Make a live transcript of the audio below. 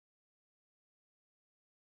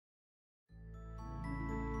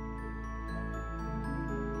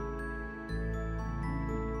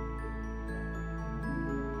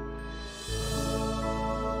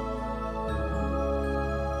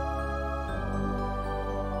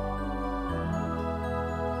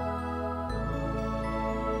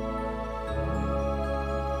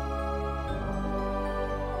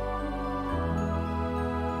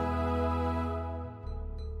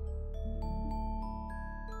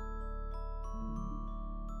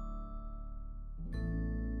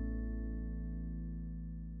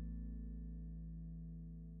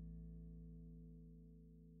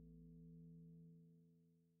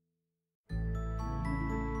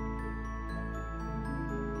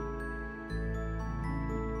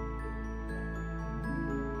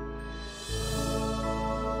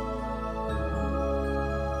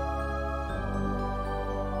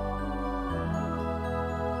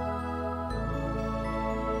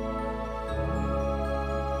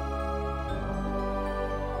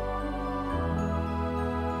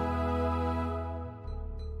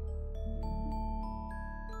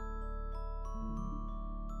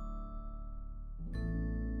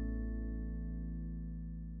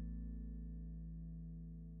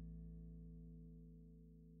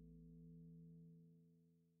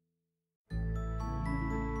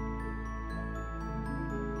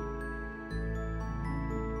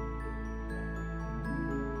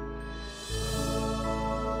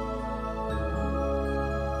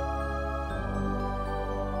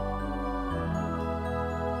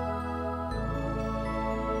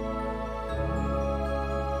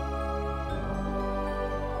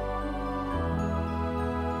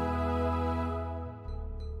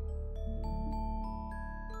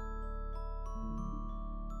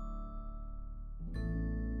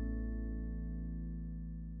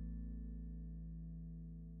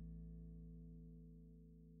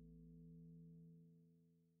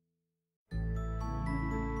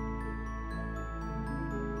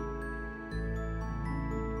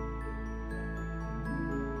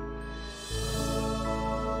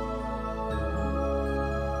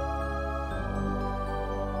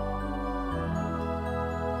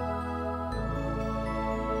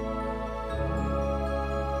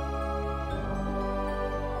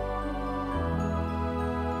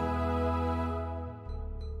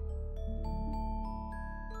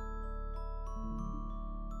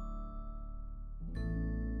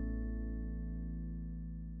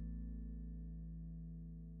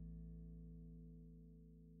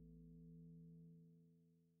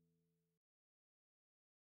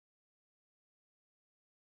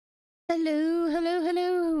Hello, hello,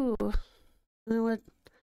 hello. You know what?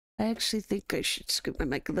 I actually think I should scoot my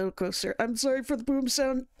mic a little closer. I'm sorry for the boom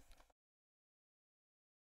sound.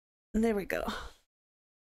 There we go.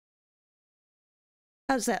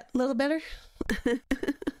 How's that? A little better?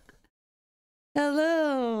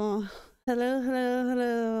 Hello. Hello, hello,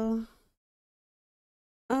 hello.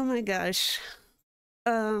 Oh my gosh.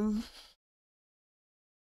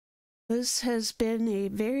 This has been a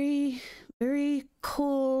very, very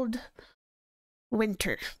cold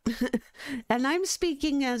winter. And I'm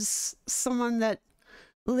speaking as someone that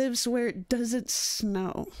lives where it doesn't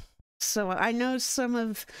snow. So I know some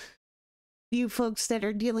of you folks that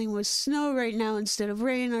are dealing with snow right now instead of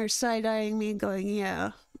rain are side-eyeing me going,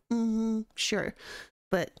 yeah, sure.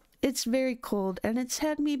 But it's very cold and it's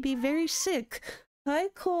had me be very sick. Hi,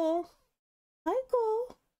 Cole. Hi,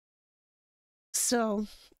 Cole. So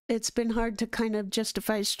it's been hard to kind of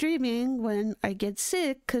justify streaming when I get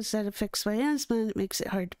sick because that affects my asthma and it makes it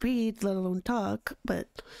hard to breathe, let alone talk. But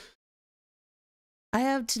I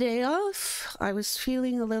have today off. I was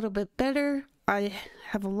feeling a little bit better. I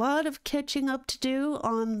have a lot of catching up to do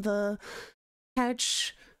on the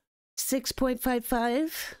patch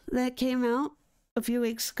 6.55 that came out a few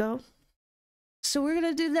weeks ago. So we're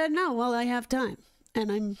going to do that now while I have time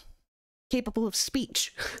and I'm capable of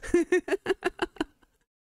speech.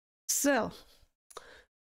 So,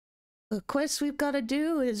 the quest we've got to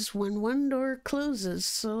do is when one door closes.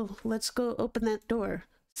 So let's go open that door.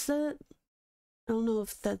 Is that... I don't know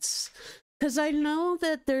if that's... Because I know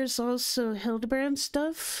that there's also Hildebrand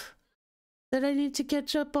stuff that I need to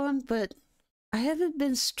catch up on, but I haven't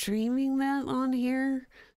been streaming that on here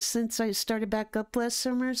since I started back up last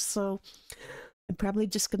summer, so I'm probably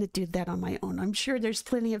just going to do that on my own. I'm sure there's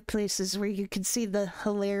plenty of places where you can see the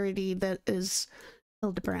hilarity that is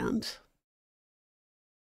Hildebrand.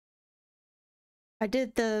 I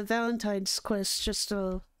did the Valentine's quest just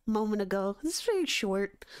a moment ago. It's very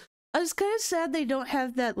short. I was kind of sad they don't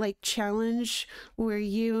have that, like, challenge where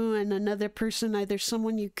you and another person, either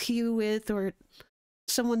someone you queue with or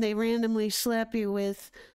someone they randomly slap you with,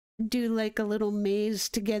 do, like, a little maze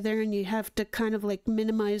together and you have to kind of, like,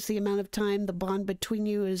 minimize the amount of time the bond between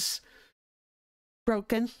you is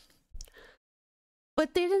broken.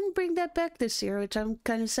 But they didn't bring that back this year, which I'm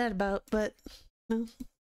kind of sad about, but, well,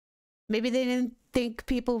 maybe they didn't think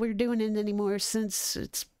people were doing it anymore since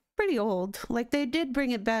it's pretty old. Like, they did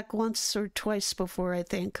bring it back once or twice before, I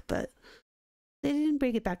think, but they didn't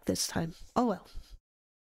bring it back this time. Oh well.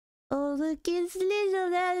 Oh, look, it's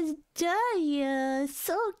little as Daya.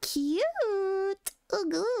 So cute.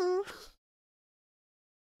 Oh,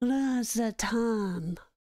 Razatan.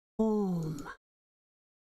 Home.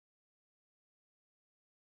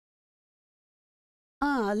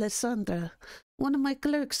 Ah, Alessandra. One of my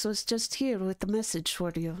clerks was just here with a message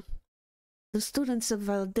for you. The students of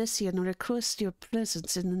Valdesian request your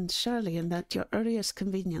presence in Charlian at your earliest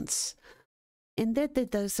convenience.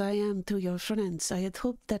 Indebted as I am to your friends, I had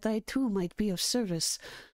hoped that I too might be of service,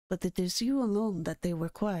 but it is you alone that they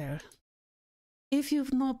require. If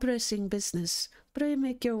you've no pressing business, pray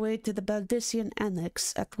make your way to the Valdesian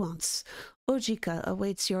Annex at once. Ojika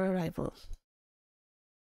awaits your arrival.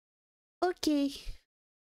 Okay.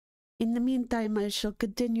 In the meantime, I shall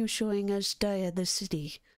continue showing Ashdaya the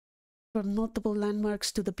city. From notable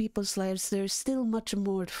landmarks to the people's lives, there is still much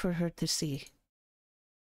more for her to see.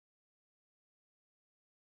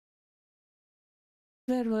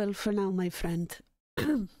 Farewell for now, my friend.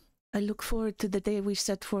 I look forward to the day we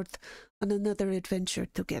set forth on another adventure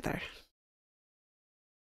together.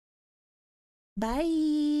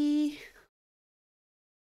 Bye!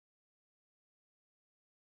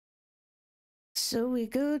 So we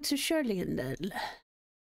go to Charlian then.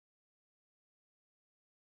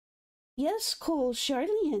 Yes, Cole,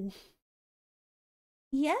 Charlian.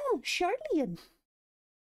 Yeah, Charlian.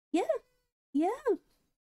 Yeah, yeah.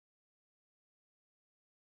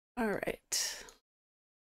 Alright.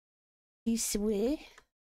 This way.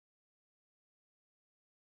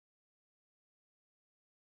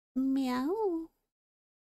 Meow.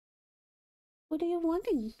 What are you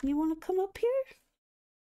wanting? You want to come up here?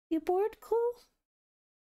 You bored, Cole?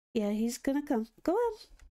 Yeah, he's gonna come. Go on.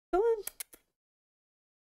 Go on.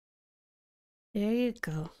 There you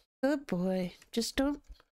go. Good boy. Just don't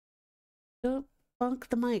bonk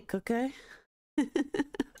the mic, okay?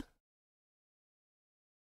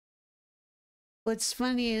 What's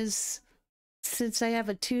funny is, since I have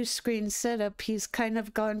a two-screen setup, he's kind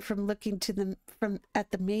of gone from looking to the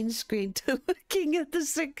at the main screen to looking at the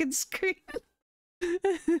second screen.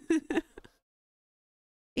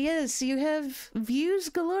 Yes, you have views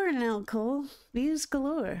galore now, Cole. Views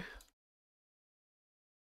galore.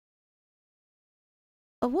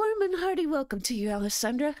 A warm and hearty welcome to you,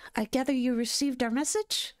 Alessandra. I gather you received our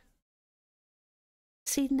message?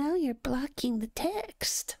 See, now you're blocking the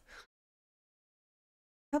text.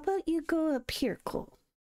 How about you go up here, Cole?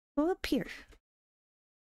 Go up here.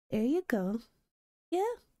 There you go.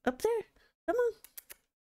 Yeah, up there. Come on.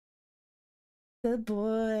 Good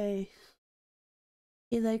boy.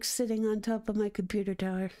 He likes sitting on top of my computer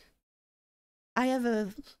tower. I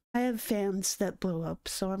have fans that blow up,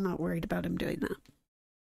 so I'm not worried about him doing that.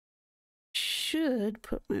 Should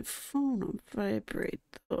put my phone on vibrate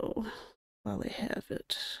though while I have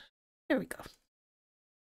it. There we go.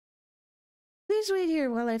 Please wait here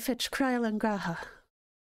while I fetch Kryl and Graha.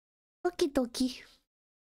 Okie dokie.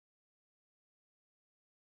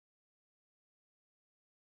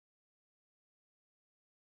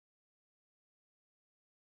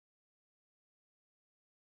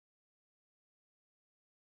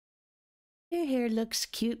 Your hair looks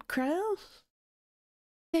cute, Kryl.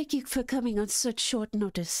 Thank you for coming on such short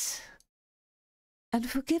notice. And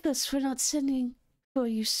forgive us for not sending for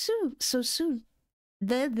you so soon.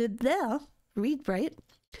 There. Read right.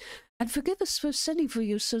 And forgive us for sending for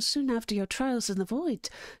you so soon after your trials in the void,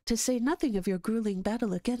 to say nothing of your grueling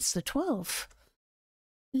battle against the 12.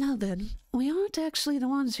 Now then, we aren't actually the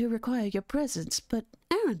ones who require your presence, but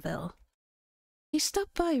Arenville. He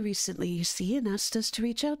stopped by recently, you see, and asked us to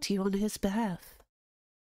reach out to you on his behalf.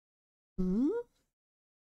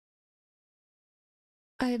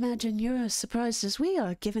 I imagine you're as surprised as we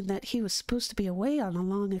are, given that he was supposed to be away on a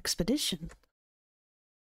long expedition.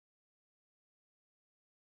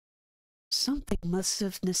 Something must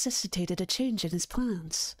have necessitated a change in his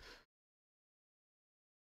plans.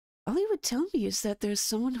 All he would tell me is that there's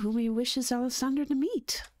someone whom he wishes Alessandra to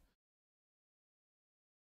meet.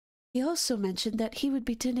 He also mentioned that he would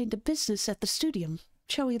be tending to business at the studium.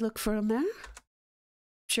 Shall we look for him there?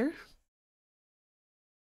 Sure.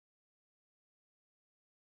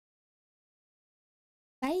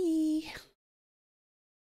 Bye.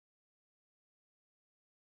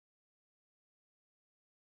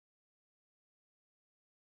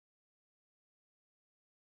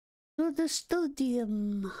 To the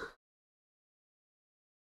studium.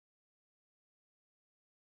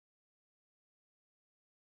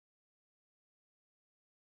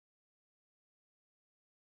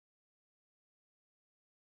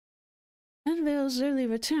 Anvil's early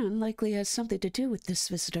return likely has something to do with this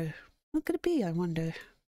visitor. What could it be, I wonder?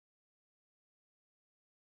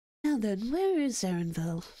 Now then, where is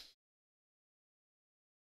Arenville?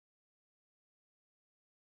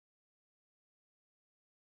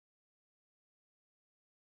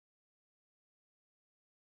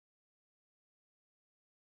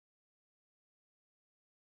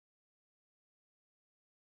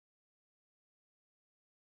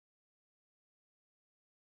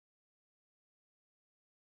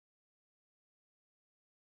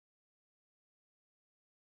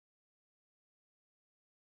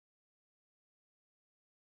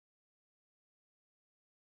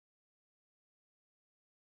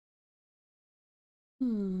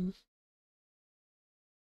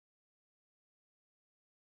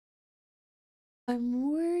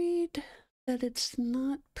 I'm worried that it's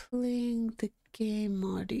not playing the game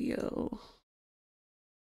audio.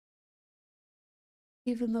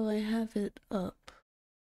 Even though I have it up.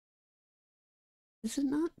 Is it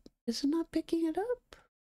not picking it up?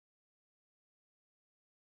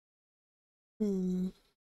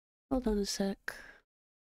 Hold on a sec.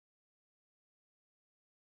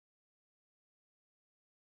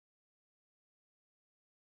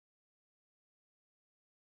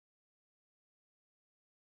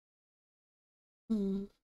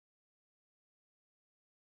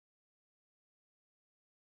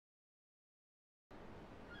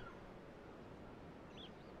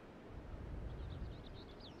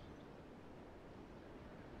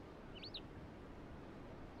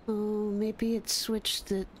 Oh, maybe it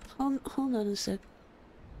switched it. Hold on a sec.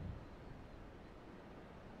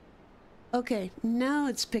 Okay, now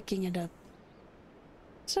it's picking it up.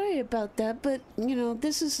 Sorry about that, but, you know,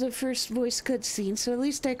 this is the first voice cutscene, so at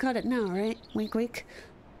least I caught it now, right? Wink, wink.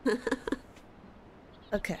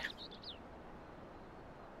 Okay.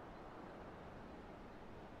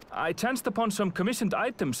 I chanced upon some commissioned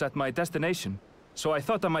items at my destination, so I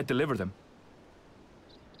thought I might deliver them.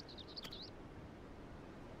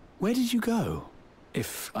 Where did you go,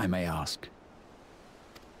 if I may ask?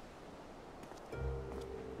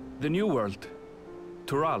 The New World.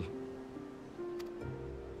 Tural.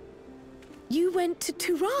 You went to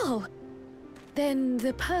Tural? Then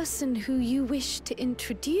the person who you wish to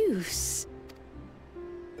introduce...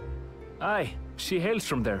 Aye, she hails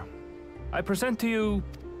from there. I present to you...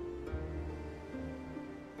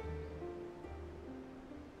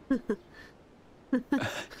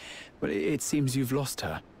 But it seems you've lost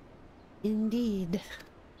her. Indeed.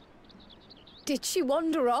 Did she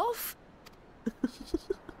wander off?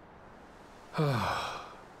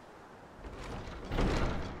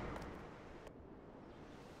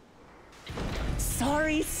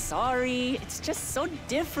 Sorry. It's just so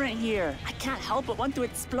different here. I can't help but want to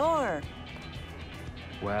explore.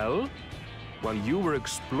 Well, while you were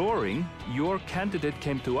exploring, your candidate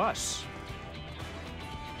came to us.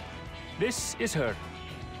 This is her,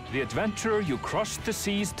 the adventurer you crossed the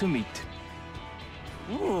seas to meet.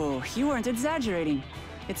 Ooh, you weren't exaggerating.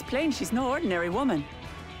 It's plain she's no ordinary woman.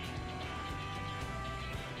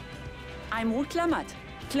 I'm Urklamat,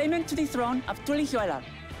 claimant to the throne of Tulihuela.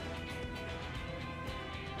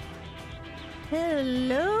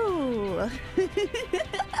 Hello.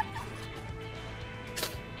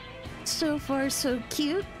 So far, so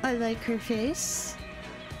cute. I like her face.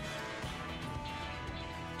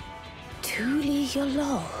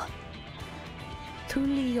 Tulihuela.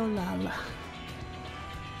 Tuliolala.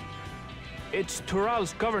 It's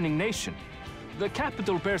Tural's governing nation. The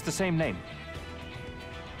capital bears the same name.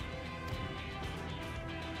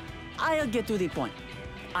 I'll get to the point.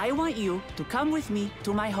 I want you to come with me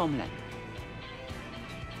to my homeland.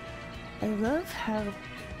 I love how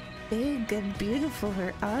big and beautiful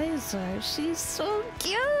her eyes are. She's so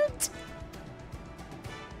cute.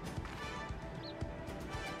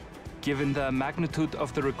 Given the magnitude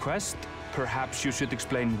of the request, perhaps you should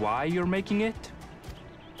explain why you're making it?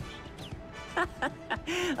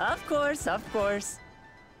 Of course.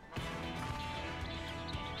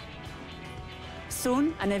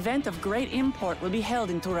 Soon, an event of great import will be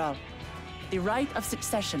held in Tural. The Rite of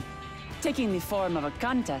Succession, taking the form of a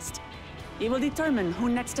contest. It will determine who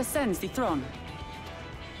next ascends the throne.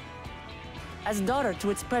 As daughter to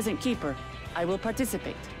its present keeper, I will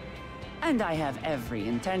participate. And I have every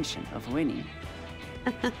intention of winning.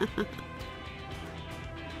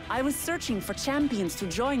 I was searching for champions to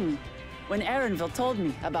join me when Erenville told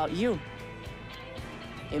me about you.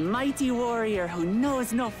 A mighty warrior who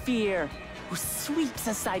knows no fear, who sweeps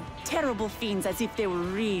aside terrible fiends as if they were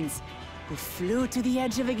reeds, who flew to the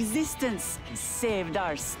edge of existence and saved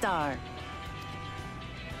our star.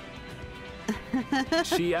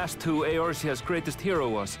 She asked who Eorzea's greatest hero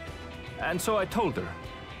was, and so I told her.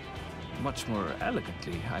 Much more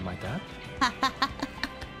elegantly, I might add.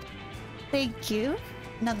 Thank you,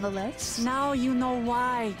 nonetheless. Now you know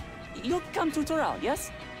why. You'll come to Tural,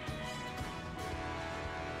 yes?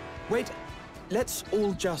 Wait, let's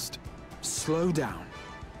all just slow down.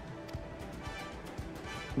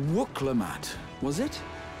 Wooklamat, was it?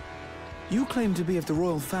 You claim to be of the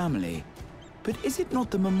royal family, but is it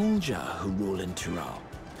not the Mamulja who rule in Tural?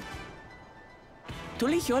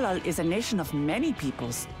 Tulihuela is a nation of many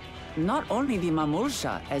peoples. Not only the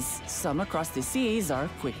Mamulja, as some across the seas are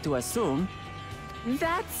quick to assume.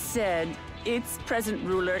 That said, its present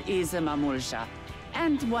ruler is a Mamulja,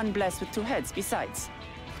 and one blessed with two heads besides.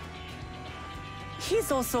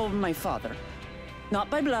 He's also my father. Not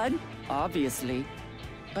by blood, obviously,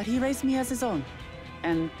 but he raised me as his own,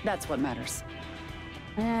 and that's what matters.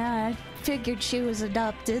 I figured she was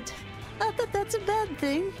adopted. Not that that's a bad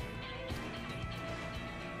thing.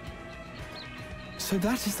 So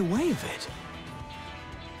that is the way of it.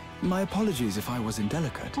 My apologies if I was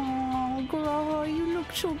indelicate. Oh, Gra, you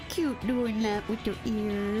look so cute doing that with your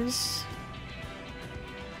ears.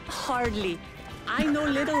 Hardly. I know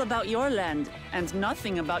little about your land, and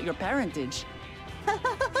nothing about your parentage.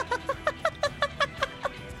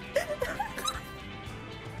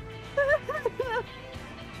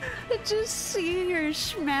 Just seeing her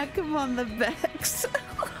smack him on the back so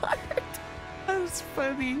hard. That was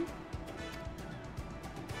funny.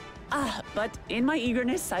 But in my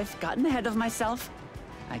eagerness, I've gotten ahead of myself.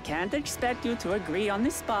 I can't expect you to agree on the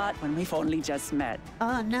spot when we've only just met.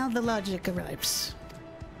 Now the logic arrives.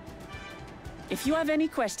 If you have any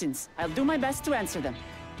questions, I'll do my best to answer them.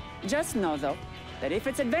 Just know, though, that if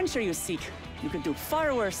it's adventure you seek, you could do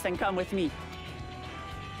far worse than come with me.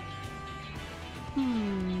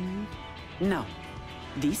 No,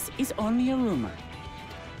 this is only a rumor.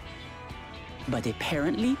 But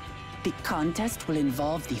apparently, the contest will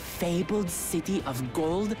involve the fabled city of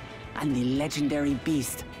gold and the legendary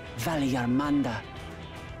beast, Valiarmanda.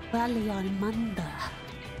 Valiarmanda.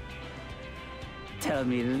 Tell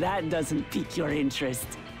me that doesn't pique your interest.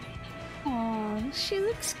 Oh, she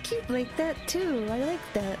looks cute like that too. I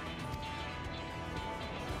like that.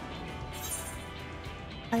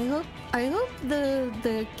 I hope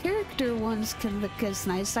the character ones can look as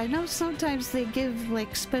nice. I know sometimes they give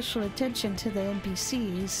like special attention to the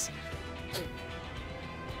NPCs.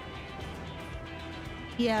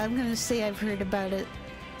 Yeah, I'm gonna say I've heard about it.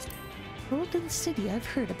 Golden City, I've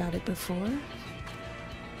heard about it before.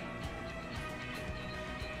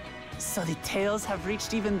 So the tales have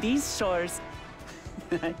reached even these shores.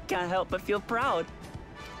 I can't help but feel proud.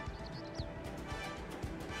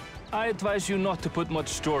 I advise you not to put much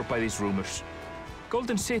store by these rumors.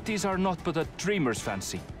 Golden cities are not but a dreamer's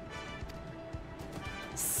fancy.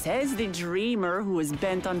 Says the dreamer who was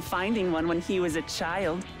bent on finding one when he was a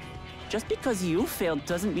child. Just because you failed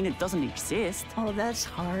doesn't mean it doesn't exist. Oh, that's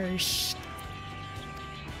harsh.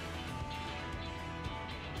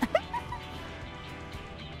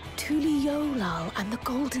 Tuliolal and the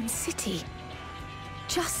Golden City.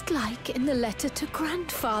 Just like in the letter to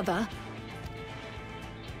Grandfather.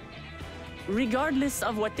 Regardless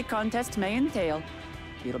of what the contest may entail,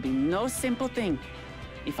 it'll be no simple thing.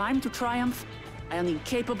 If I'm to triumph, I'll need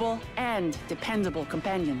capable and dependable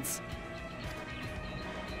companions.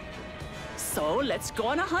 So let's go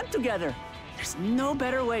on a hunt together. There's no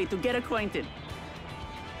better way to get acquainted.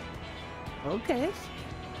 Okay.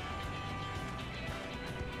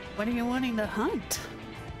 What are you wanting to hunt?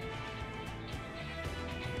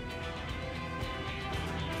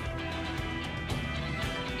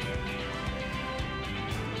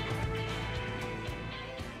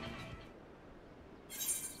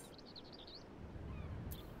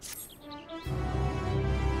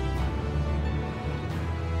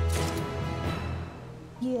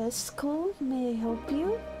 Yes, Cole, may I help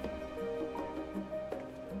you?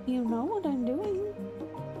 You know what I'm doing.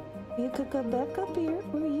 You could go back up here,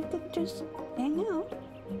 or you could just hang out.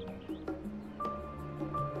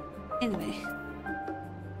 Anyway.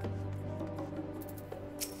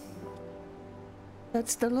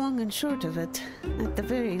 That's the long and short of it. At the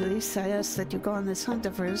very least, I ask that you go on this hunt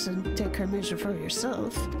of hers and take her measure for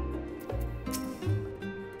yourself.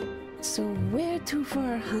 So where to for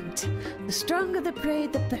our hunt? The stronger the prey,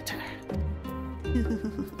 the better.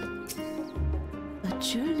 A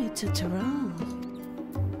journey to Tehran.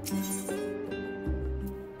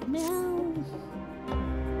 Meow.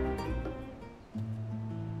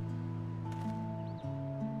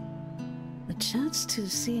 A chance to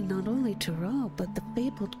see not only Tehran, but the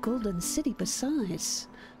fabled Golden City besides.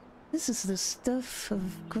 This is the stuff of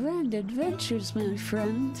grand adventures, my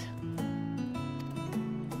friend.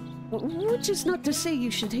 Which is not to say you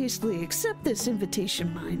should hastily accept this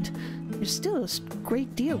invitation, mind. There's still a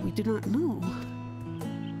great deal we do not know.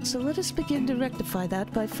 So let us begin to rectify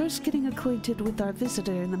that by first getting acquainted with our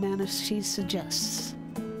visitor in the manner she suggests.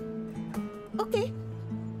 Okay.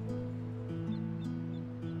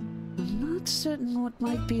 I'm not certain what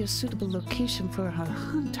might be a suitable location for her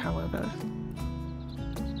hunt, however.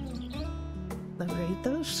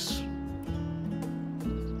 Laredos?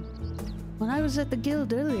 When I was at the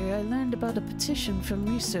guild earlier, I learned about a petition from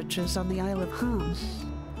researchers on the Isle of Ham.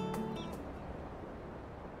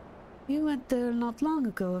 You went there not long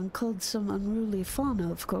ago and culled some unruly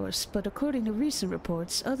fauna, of course, but according to recent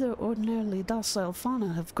reports, other ordinarily docile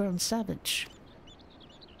fauna have grown savage.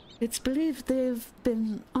 It's believed they've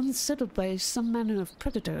been unsettled by some manner of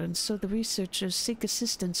predator, and so the researchers seek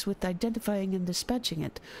assistance with identifying and dispatching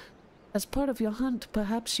it. As part of your hunt,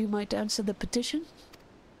 perhaps you might answer the petition?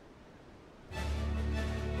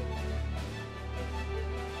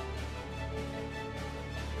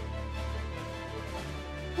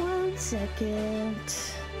 One second.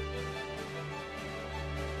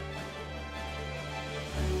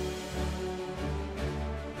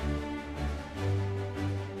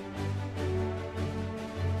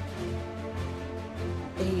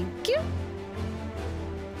 Thank you.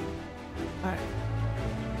 Alright.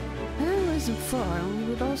 Well, isn't far, and we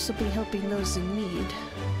would also be helping those in need.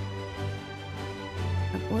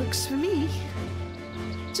 That works for me.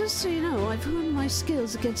 Just so you know, I've honed my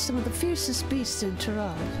skills against some of the fiercest beasts in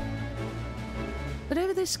Tehran.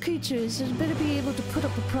 Whatever this creature is, it better be able to put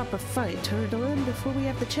up a proper fight, or it'll end before we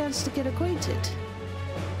have the chance to get acquainted.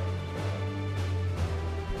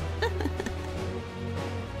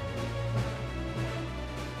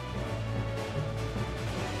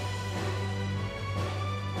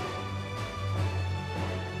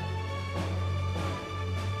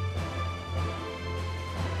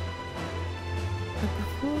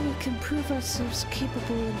 Can prove ourselves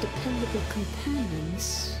capable and dependable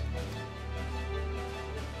companions.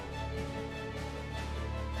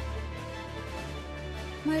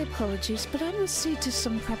 My apologies, but I must see to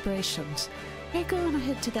some preparations. Pray go on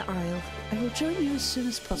ahead to the Isle. I will join you as soon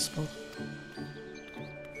as possible.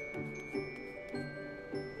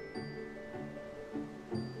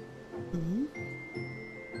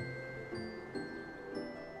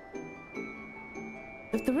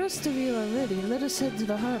 If the rest of you are ready, let us head to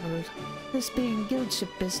the harbor. This being guild ship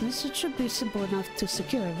business, it should be simple enough to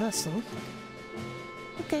secure a vessel.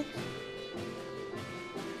 Okay.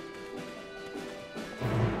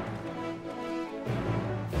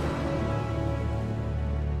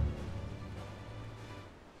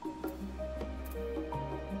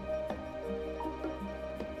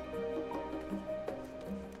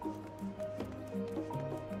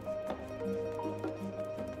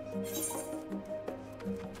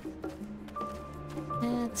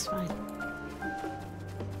 That's fine.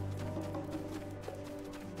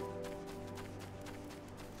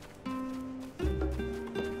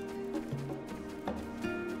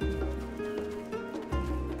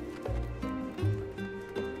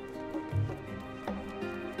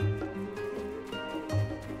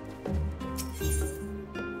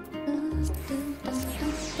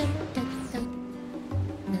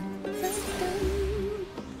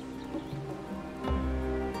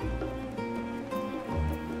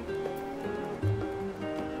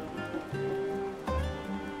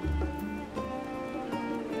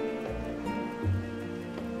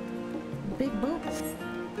 Big boat.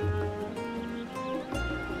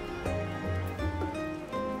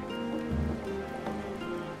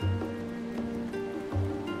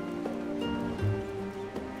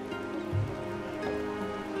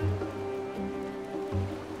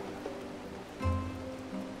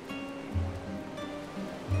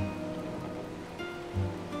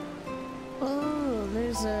 Oh,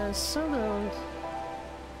 there's a solo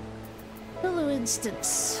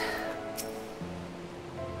instance.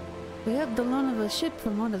 We have the loan of a ship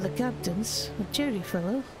from one of the captains, a cheery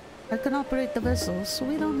fellow. I can operate the vessel, so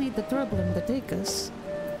we don't need to trouble him to take us.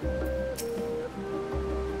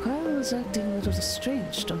 Kyle is acting a little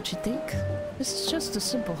strange, don't you think? This is just a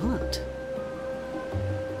simple hunt.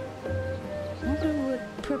 I wonder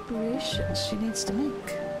what preparations she needs to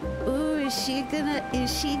make. Ooh, is she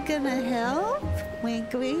gonna help?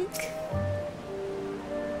 Wink, wink.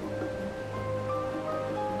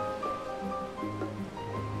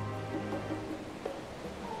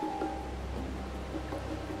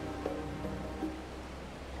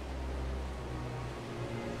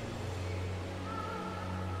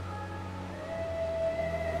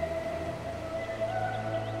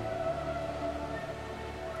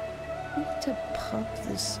 To pop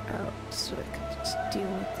this out so I can just deal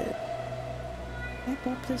with it. Can I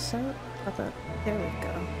pop this out? How about, there we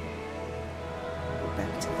go. Go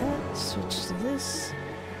back to that, switch to this.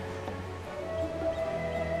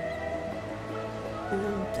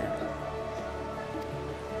 And,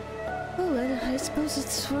 oh, well, I suppose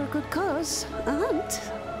it's for a good cause. A hunt.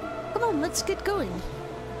 Come on, let's get going.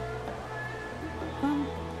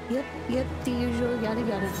 Yep, the usual yada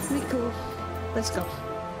yada. Pretty cool. Let's go.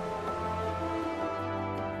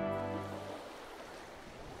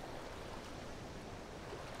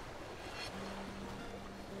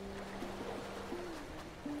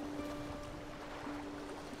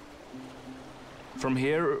 From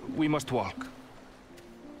here, we must walk.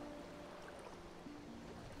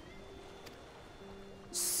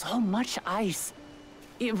 So much ice.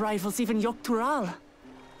 It rivals even Yogg-Tural.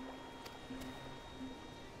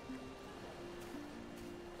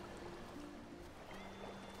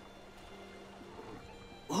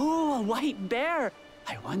 Oh, a white bear.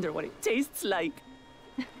 I wonder what it tastes like.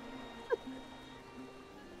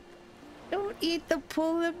 Don't eat the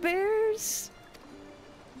polar bears.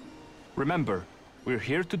 Remember, we're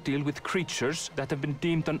here to deal with creatures that have been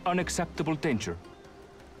deemed an unacceptable danger.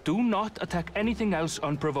 Do not attack anything else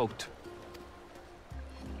unprovoked.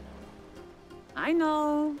 I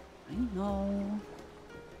know.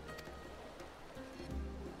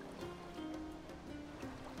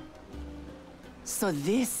 So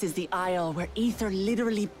this is the isle where ether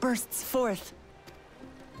literally bursts forth.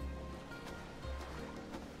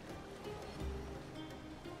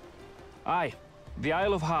 Aye, the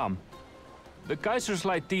Isle of Ham. The geysers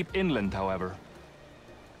lie deep inland, however.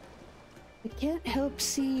 I can't help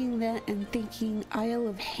seeing that and thinking Isle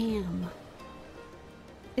of Ham.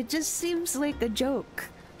 It just seems like a joke.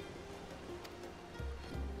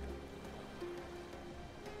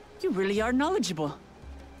 You really are knowledgeable.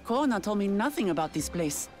 Kona told me nothing about this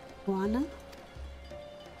place. Wanna?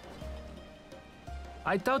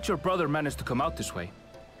 I doubt your brother managed to come out this way.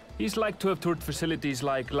 He's like to have toured facilities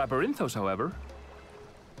like Labyrinthos, however.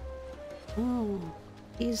 Oh,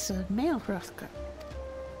 he's a male Hrothgar.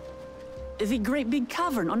 The great big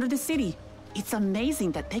cavern under the city. It's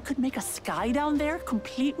amazing that they could make a sky down there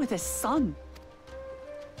complete with a sun.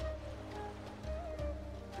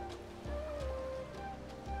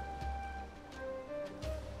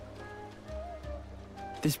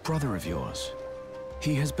 This brother of yours,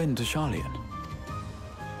 He has been to Sharlayan.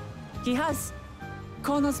 He has.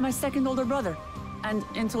 Kona's my second older brother, and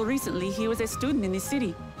until recently, he was a student in the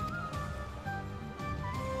city.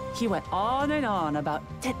 He went on and on about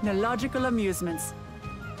technological amusements.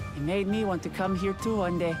 It made me want to come here too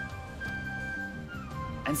one day.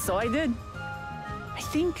 And so I did. I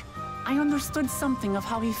think I understood something of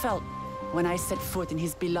how he felt when I set foot in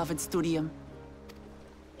his beloved studium.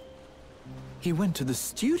 He went to the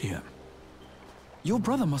studium? Your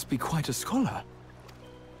brother must be quite a scholar.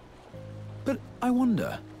 But I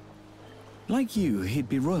wonder, like you, he'd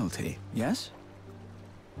be royalty, yes?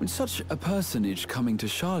 With such a personage coming to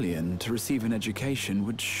Sharlayan to receive an education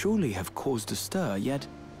would surely have caused a stir, yet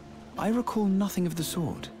I recall nothing of the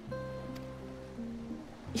sort.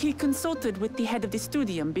 He consulted with the head of the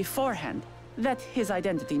studium beforehand, that his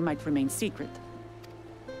identity might remain secret.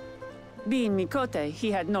 Being Mikote,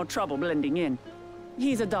 he had no trouble blending in.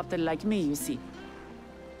 He's adopted like me, you see.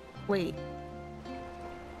 Wait.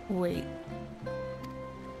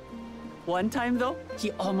 One time, though,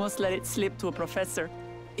 he almost let it slip to a professor.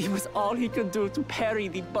 It was all he could do to parry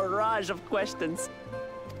the barrage of questions.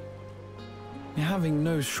 Having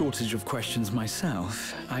no shortage of questions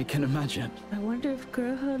myself, I can imagine. I wonder if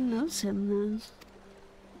Graha knows him then.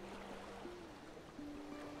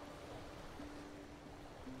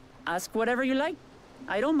 Ask whatever you like.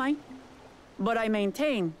 I don't mind. But I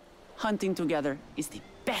maintain, hunting together is the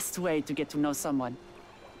best way to get to know someone.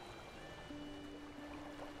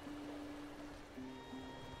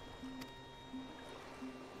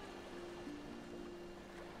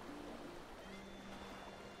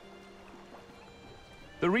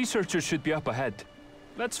 The researchers should be up ahead.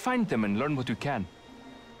 Let's find them and learn what we can.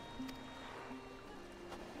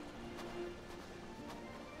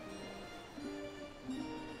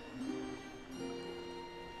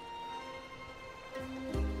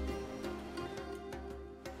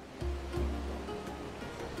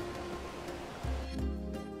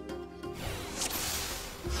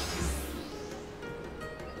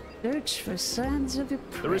 Search for signs of your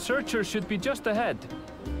The researchers should be just ahead.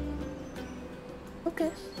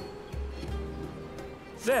 Okay.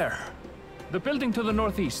 There. The building to the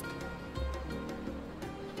northeast.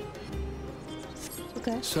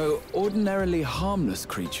 Okay. So, ordinarily harmless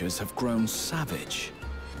creatures have grown savage.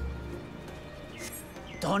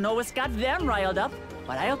 Don't know what's got them riled up,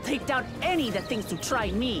 but I'll take down any that thinks to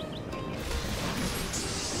try me.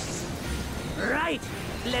 Right,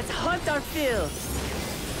 let's hunt our fill.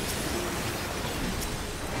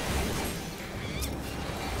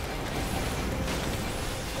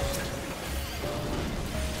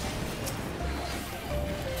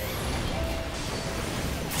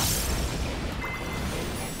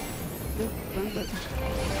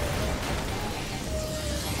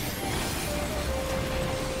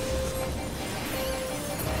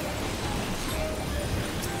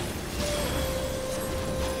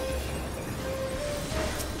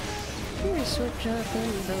 Here's what job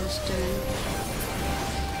Annabelle's doing.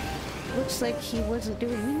 Looks like he wasn't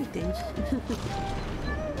doing anything.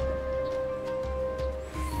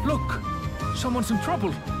 Look! Someone's in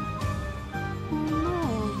trouble! Oh no.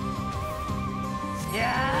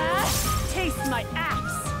 Yeah! Taste my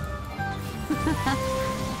axe!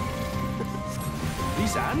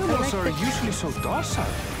 These animals are usually so docile.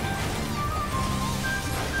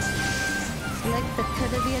 Like the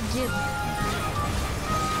cut of your jib.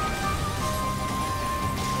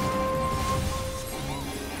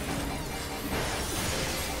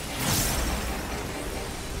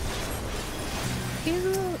 You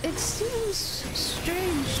know, it seems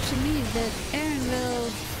strange to me that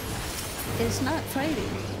Erenville is not fighting.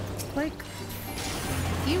 Like,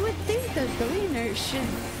 you would think that the leader should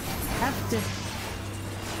have to,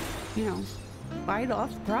 you know, fight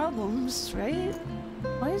off problems, right?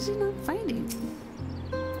 Why is he not fighting?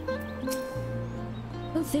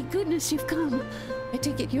 Oh, thank goodness you've come. I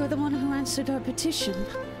take it you're the one who answered our petition.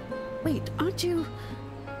 Wait, aren't you...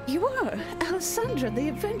 You are Alessandra, the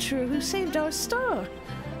adventurer who saved our star.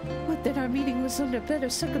 Would that our meeting was under better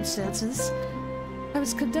circumstances. I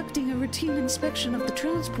was conducting a routine inspection of the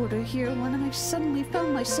transporter here when I suddenly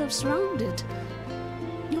found myself surrounded.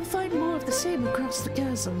 You'll find more of the same across the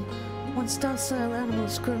chasm. Once docile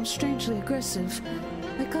animals grown strangely aggressive.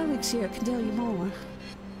 My colleagues here can tell you more.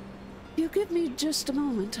 If you give me just a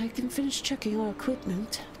moment, I can finish checking our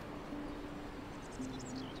equipment.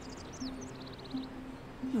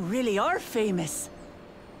 You really are famous.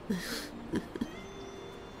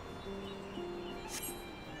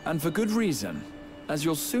 And for good reason, as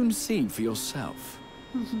you'll soon see for yourself.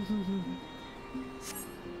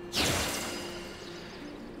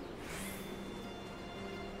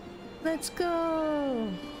 Let's go!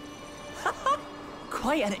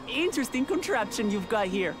 Quite an interesting contraption you've got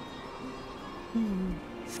here.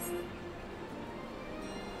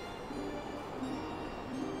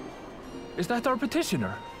 Is that our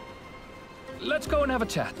petitioner? Let's go and have a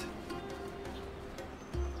chat.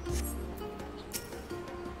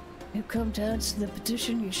 You come to answer the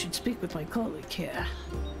petition, you should speak with my colleague here.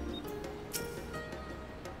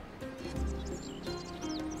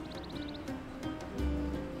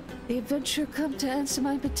 The adventurer come to answer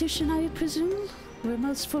my petition, I presume? We're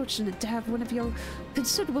most fortunate to have one of your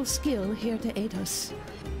considerable skill here to aid us.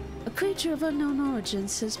 A creature of unknown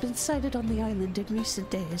origins has been sighted on the island in recent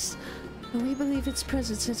days, and we believe its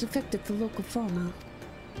presence has affected the local fauna.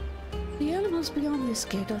 The animals beyond this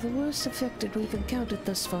gate are the worst affected we've encountered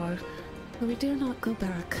thus far, but we dare not go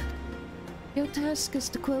back. Your task is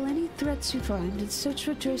to quell any threats you find and search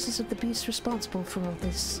for traces of the beast responsible for all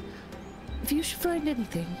this. If you should find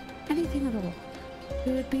anything at all,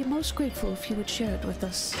 we would be most grateful if you would share it with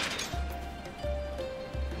us.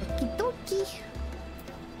 Okie dokie.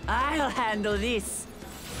 I'll handle this.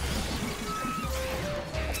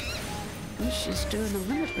 Oh, she's doing a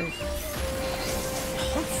limit break.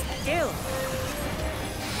 Hold still.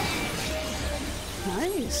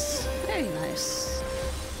 Nice. Very nice.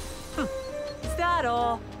 Is that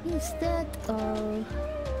all? Is that all?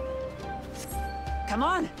 Come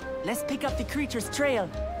on, let's pick up the creature's trail.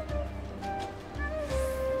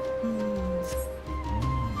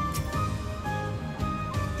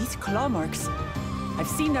 These claw marks. I've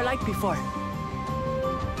seen their like before.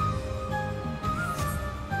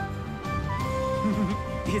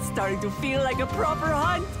 It's starting to feel like a proper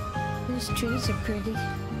hunt. These trees are pretty.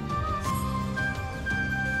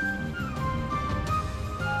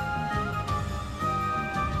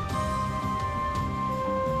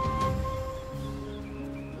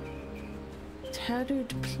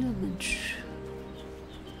 Tattered plumage.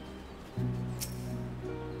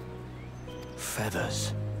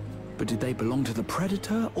 Feathers. But did they belong to the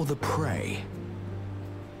predator or the prey?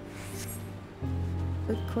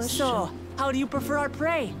 Good question. So, how do you prefer our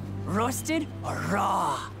prey? Roasted or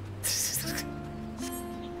raw?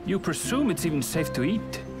 You presume it's even safe to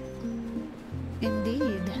eat?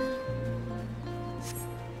 Indeed.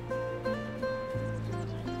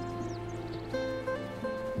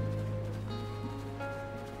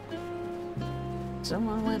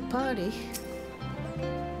 Someone went potty.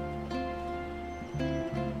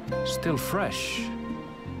 Still fresh.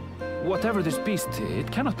 Whatever this beast,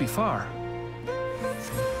 it cannot be far.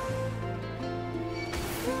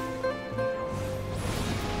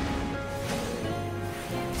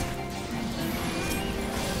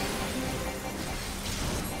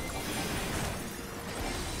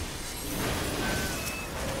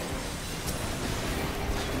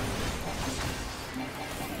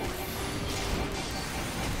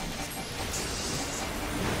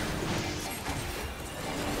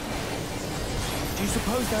 Do you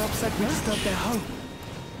suppose they're upset we disturbed their home?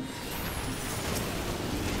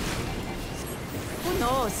 Who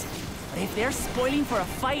knows? But if they're spoiling for a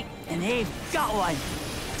fight, then they've got one.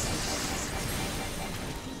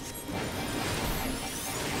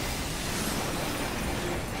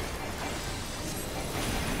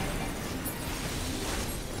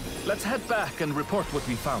 Let's head back and report what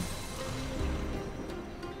we found.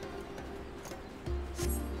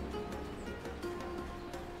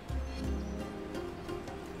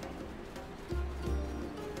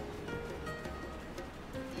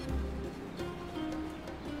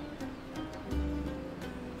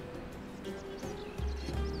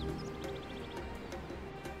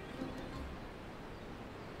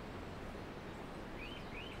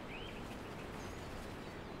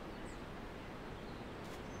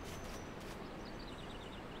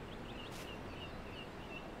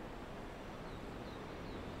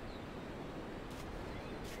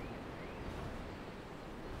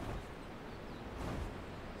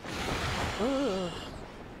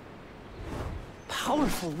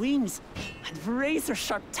 Powerful wings and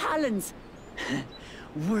razor-sharp talons.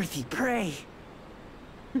 Worthy prey.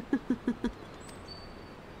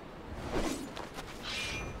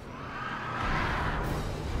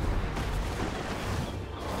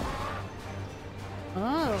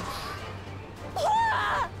 Oh,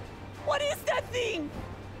 Ah! What is that thing?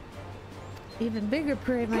 even bigger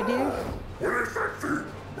prey, my dear.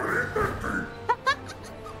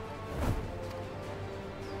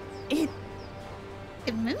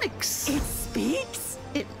 It mimics. It speaks?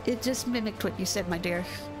 It just mimicked what you said, my dear.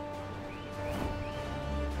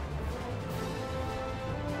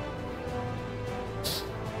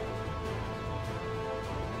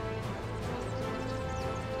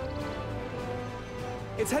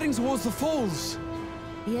 It's heading towards the falls.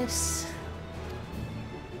 Yes.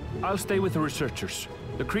 I'll stay with the researchers.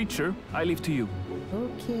 The creature, I leave to you.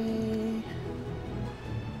 Okay.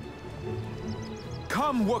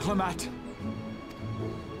 Come, Woklamat.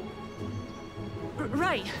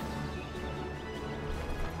 Right.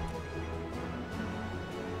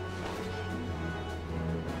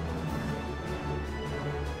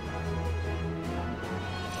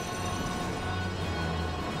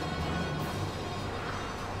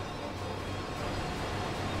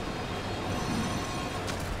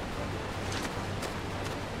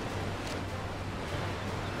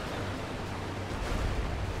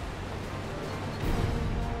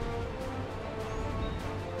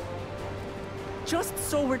 Just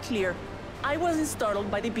so we're clear, I wasn't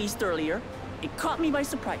startled by the beast earlier. It caught me by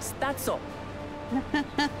surprise, that's all.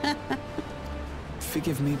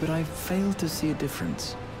 Forgive me, but I failed to see a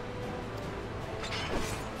difference.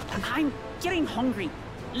 I'm getting hungry.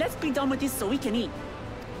 Let's be done with this so we can eat.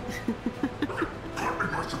 Caught me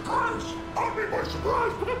by surprise! Caught me by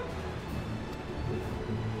surprise!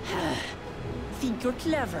 Think you're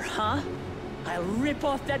clever, huh? I'll rip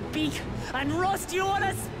off that beak and roast you on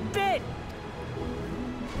a spit!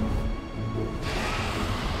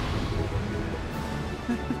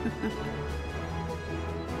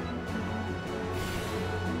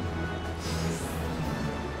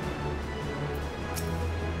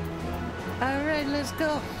 All right, let's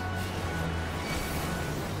go.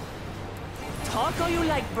 Talk all you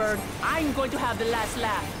like, bird. I'm going to have the last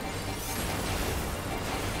laugh.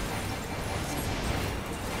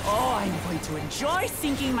 Oh, I'm going to enjoy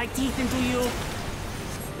sinking my teeth into you.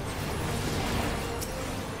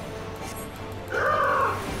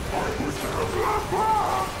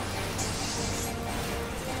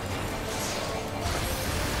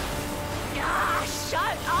 Ah,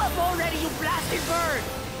 shut up already, you blasted bird!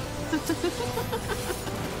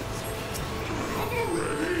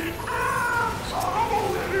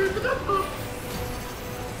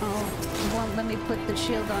 Oh, it won't let me put the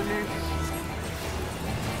shield on her.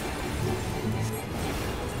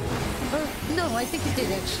 Or, no, I think it did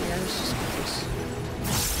actually. I was just curious.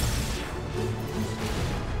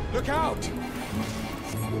 Look out!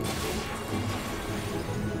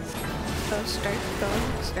 Go, start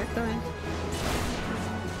going, start going.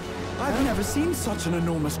 I've never seen such an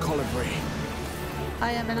enormous colibri.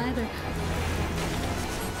 I haven't either.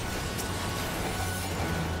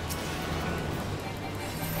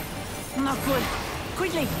 Not good.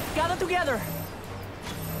 Quickly, gather together.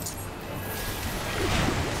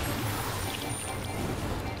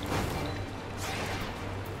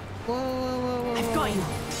 Whoa, whoa, whoa, whoa. I've got you.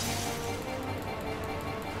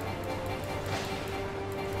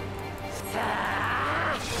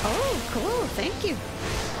 Oh, cool, thank you.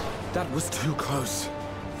 That was too close.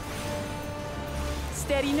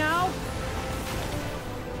 Steady now.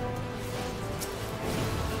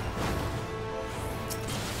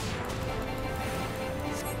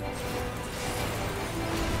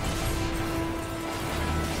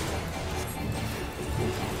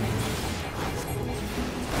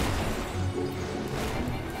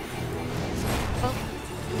 Oh,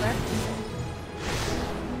 left.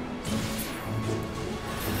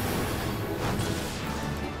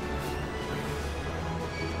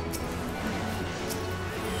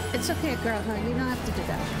 It's okay, girl, huh? You don't have to do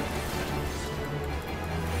that.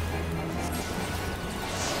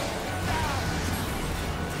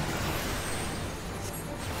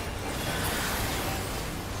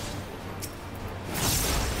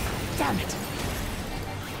 Damn it.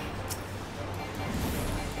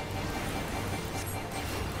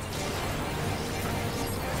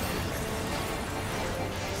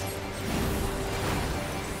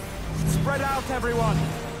 Spread out, everyone!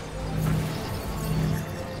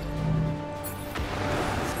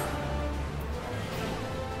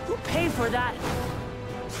 Who paid for that?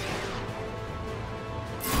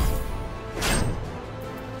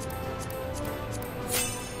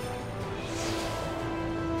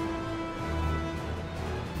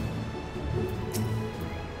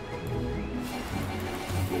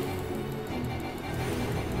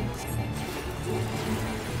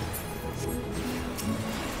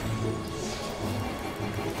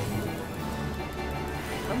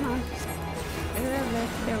 Come on.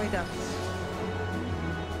 There we go.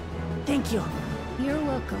 Thank you. You're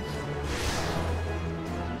welcome.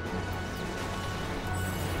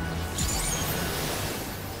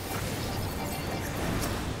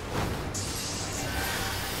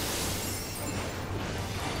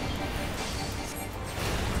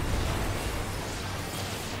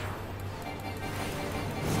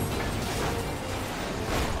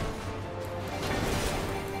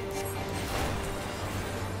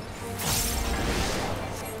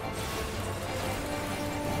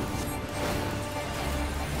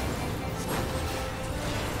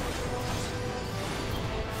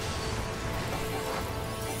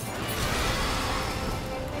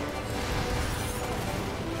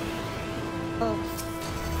 Oh.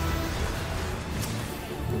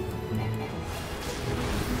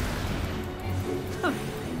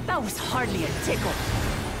 That was hardly a tickle.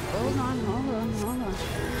 Hold on, hold on, hold on.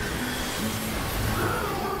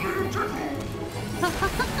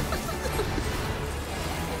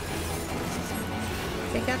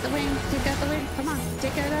 Take out the wing, take out the wing. Come on,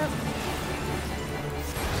 take it out.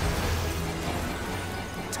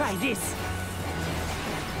 Try this.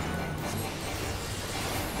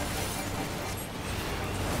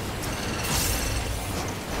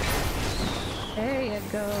 There you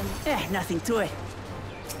go. Nothing to it.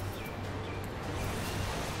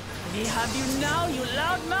 We have you now, you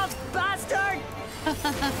loudmouth bastard!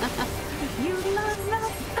 You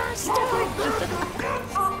loudmouth bastard!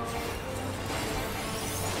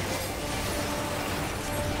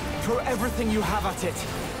 Throw everything you have at it.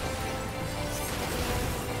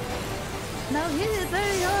 Now hit it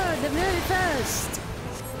very hard and very fast.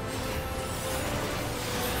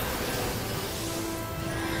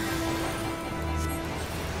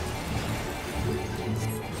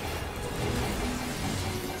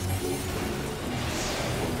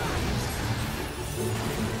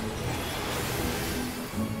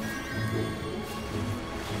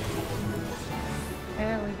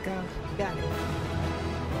 There we go. Got it.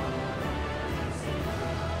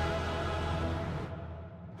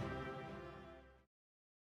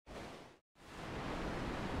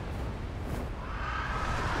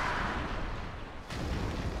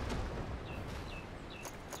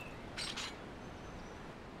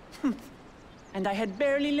 And I had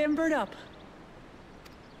barely limbered up.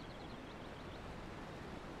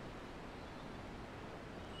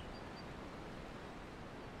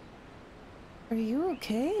 Are you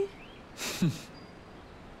okay?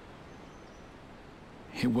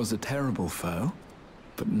 It was a terrible foe,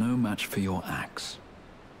 but no match for your axe.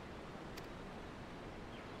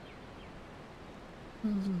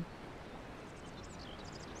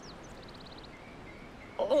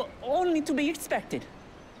 Only to be expected.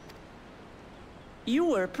 You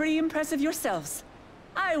were pretty impressive yourselves.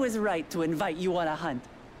 I was right to invite you on a hunt.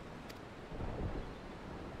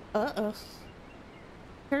 Uh-oh.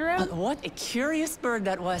 Turn around. What a curious bird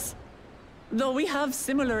that was. Though we have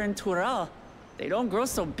similar in Tural, they don't grow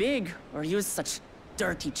so big or use such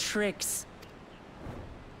dirty tricks.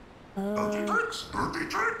 Dirty tricks! Dirty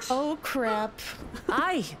tricks! Oh, crap.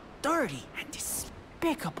 Aye, dirty and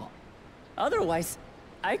despicable. Otherwise,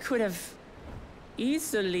 I could have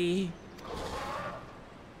easily...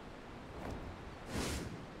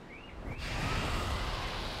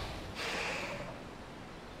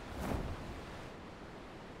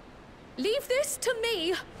 Leave this to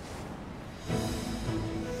me!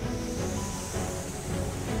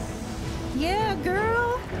 Yeah,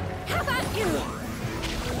 girl. How about you?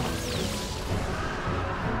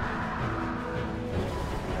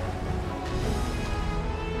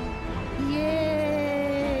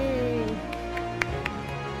 Yay.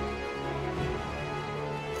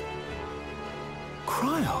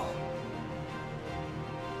 Cryo!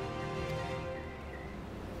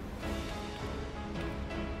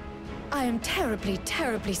 I am terribly,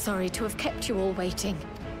 terribly sorry to have kept you all waiting.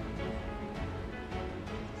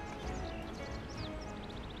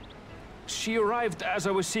 She arrived as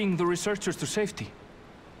I was seeing the researchers to safety.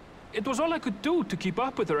 It was all I could do to keep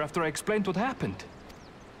up with her after I explained what happened.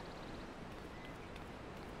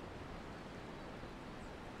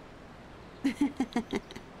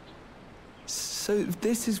 So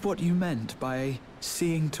this is what you meant by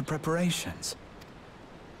seeing to preparations?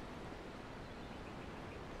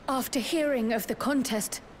 After hearing of the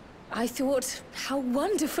contest, I thought how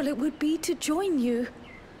wonderful it would be to join you.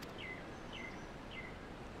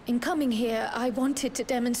 In coming here, I wanted to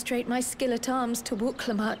demonstrate my skill at arms to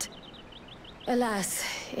Wuklamut. Alas,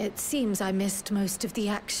 it seems I missed most of the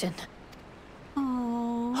action.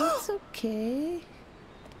 Oh, it's okay.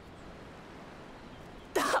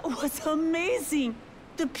 That was amazing!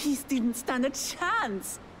 The piece didn't stand a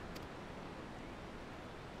chance!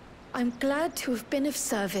 I'm glad to have been of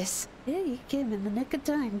service. Yeah, you came in the nick of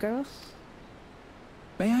time, girl.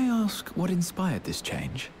 May I ask what inspired this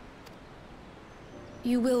change?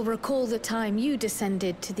 You will recall the time you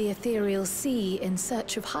descended to the ethereal sea in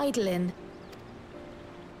search of Heidelin.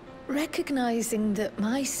 Recognizing that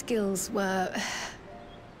my skills were...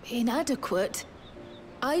 inadequate,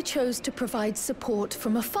 I chose to provide support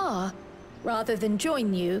from afar, rather than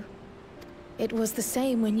join you. It was the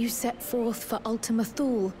same when you set forth for Ultima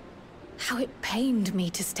Thule. How it pained me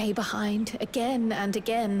to stay behind, again and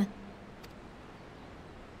again.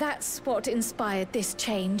 That's what inspired this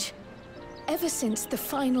change. Ever since the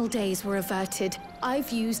final days were averted,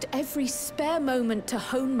 I've used every spare moment to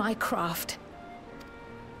hone my craft.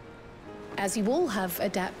 As you all have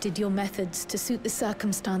adapted your methods to suit the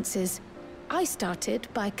circumstances, I started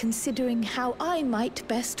by considering how I might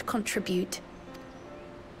best contribute.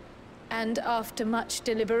 And after much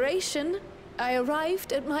deliberation, I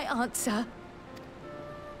arrived at my answer.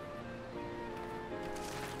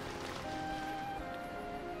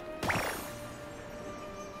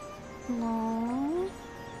 Aww.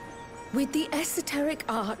 With the esoteric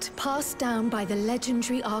art passed down by the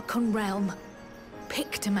legendary Archon realm,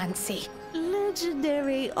 Pictomancy.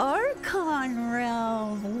 Legendary Archon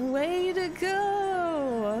realm. Way to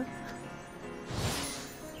go.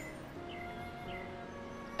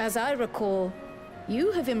 As I recall,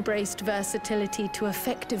 you have embraced versatility to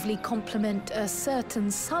effectively complement a certain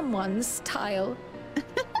someone's style.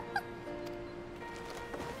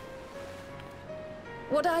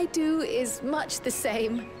 What I do is much the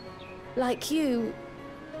same. Like you,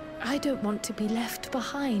 I don't want to be left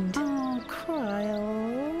behind. Oh,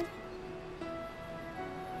 Cryo.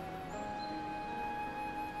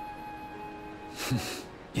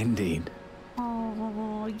 Indeed.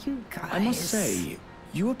 Oh, you guys. I must say,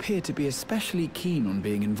 you appear to be especially keen on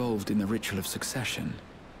being involved in the ritual of succession.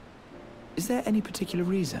 Is there any particular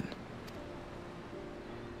reason?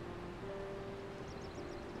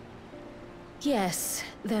 Yes,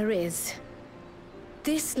 there is.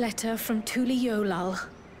 This letter from Tuli Yolal.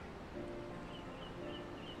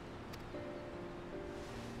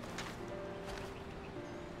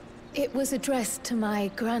 It was addressed to my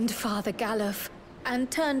grandfather Galuf,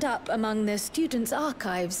 and turned up among the students'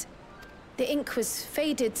 archives. The ink was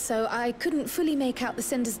faded, so I couldn't fully make out the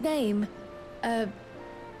sender's name.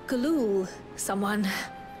 Galul, someone.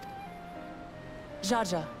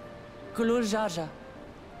 Jaja. Gulul Jaja.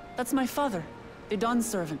 That's my father, the Dawn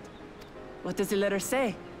servant. What does the letter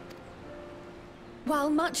say?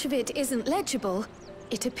 While much of it isn't legible,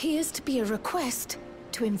 it appears to be a request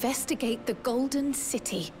to investigate the Golden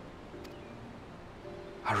City.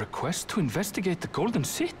 A request to investigate the Golden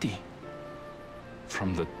City?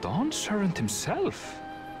 From the Dawn servant himself?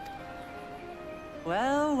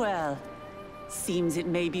 Well, well. Seems it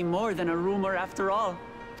may be more than a rumor after all.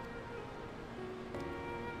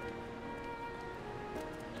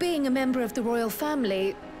 Being a member of the royal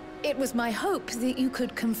family, it was my hope that you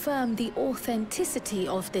could confirm the authenticity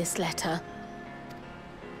of this letter.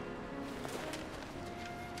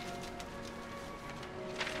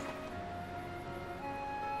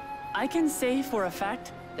 I can say for a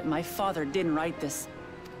fact that my father didn't write this.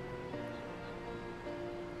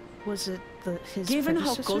 Was it his Given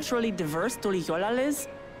how predecessor? culturally diverse Tuli Yolal is,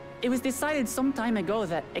 it was decided some time ago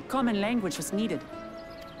that a common language was needed.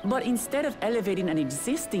 But instead of elevating an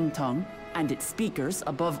existing tongue and its speakers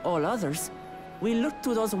above all others, we looked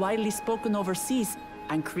to those widely spoken overseas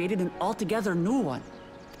and created an altogether new one.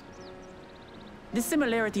 The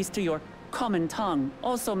similarities to your common tongue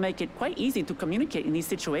also make it quite easy to communicate in these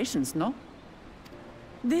situations, no?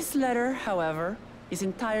 This letter, however, is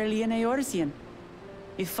entirely in Eorzean.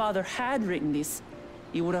 If Father had written this,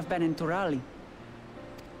 it would have been in Turali.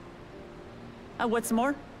 And what's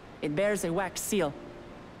more, it bears a wax seal.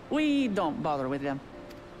 We don't bother with them.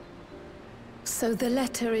 So the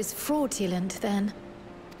letter is fraudulent, then?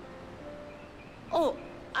 Oh,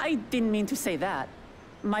 I didn't mean to say that.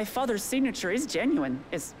 My father's signature is genuine,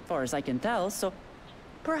 as far as I can tell, so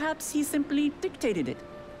perhaps he simply dictated it.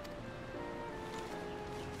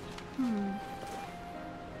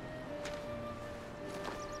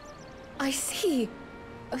 I see.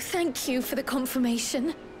 Oh, thank you for the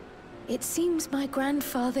confirmation. It seems my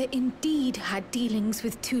grandfather indeed had dealings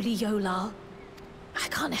with Tuli Yolal. I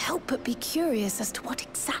can't help but be curious as to what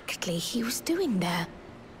exactly he was doing there.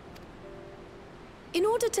 In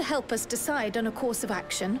order to help us decide on a course of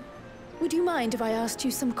action, would you mind if I asked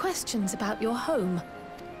you some questions about your home?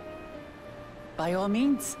 By all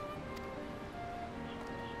means.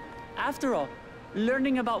 After all,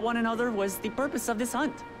 learning about one another was the purpose of this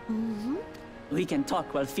hunt. We can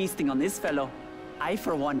talk while feasting on this fellow. I,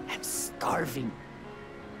 for one, am starving.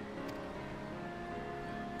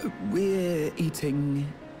 We're eating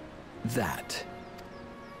that.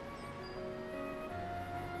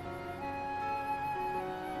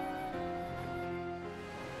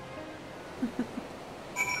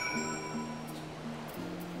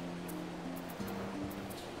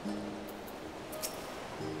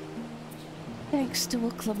 Thanks to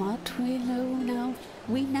Acclaimed,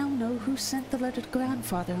 we now know who sent the letter to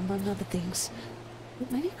grandfather, among other things.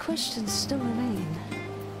 But many questions still remain.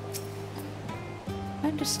 I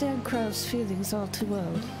understand Krau's feelings all too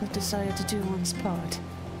well, the desire to do one's part.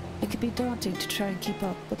 It can be daunting to try and keep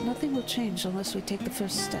up, but nothing will change unless we take the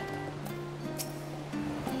first step.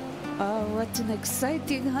 Alright. what an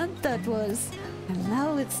exciting hunt that was. And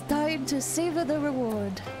now it's time to savor the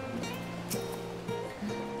reward.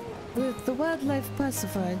 With the wildlife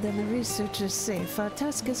pacified and the researchers safe, our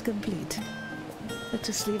task is complete. That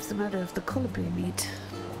just leaves the matter of the colibri meat.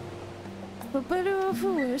 For better or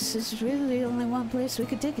for worse, there's really only one place we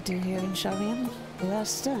could take it to here in Shalian. The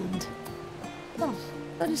last stand. Well,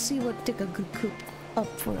 let us see what Dickon could cook up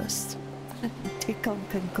for us. Dickon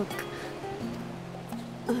can cook.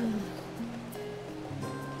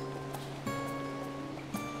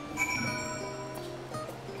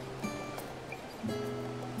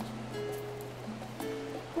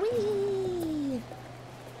 Whee!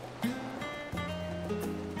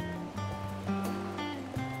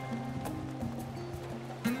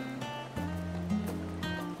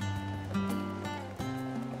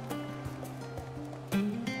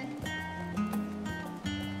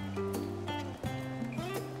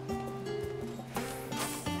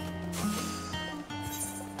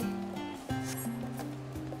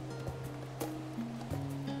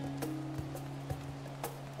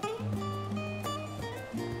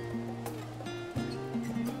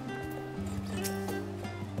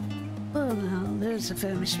 Well now, there's a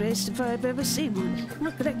famished race if I've ever seen one.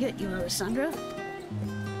 What could I get you, Alessandra?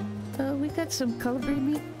 We got some colibri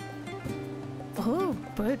meat. Oh,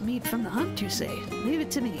 bird meat from the hunt, you say? Leave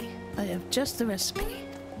it to me. I have just the recipe.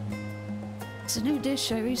 It's a new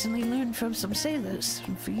dish I recently learned from some sailors,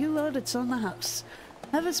 and for you lot, it's on the house.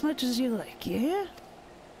 Have as much as you like, you hear?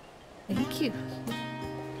 Thank you.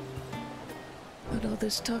 But all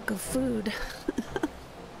this talk of food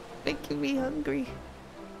making me hungry.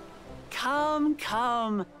 Come,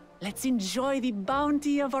 come. Let's enjoy the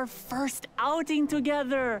bounty of our first outing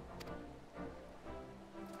together.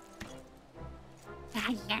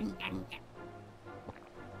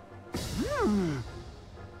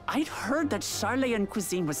 I'd heard that Charlayan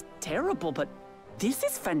cuisine was terrible, but this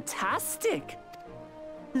is fantastic.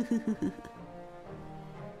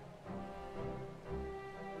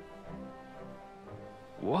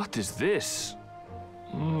 What is this?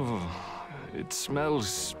 Oh, it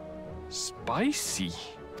smells spicy.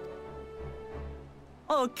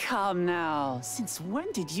 Oh, come now. Since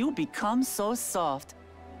when did you become so soft?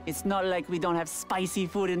 It's not like we don't have spicy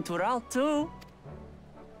food in Tural, too.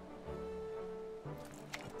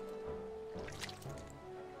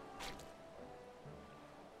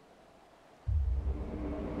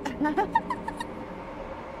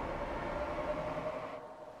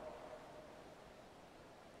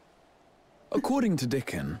 According to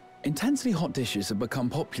Dickon, intensely hot dishes have become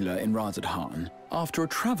popular in Razadhan after a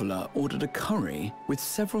traveler ordered a curry with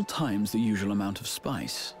several times the usual amount of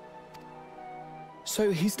spice.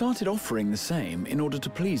 So he started offering the same in order to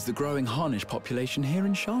please the growing Harnish population here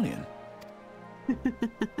in Shalian.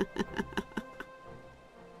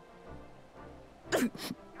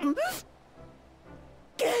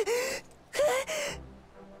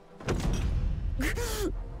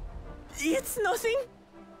 It's nothing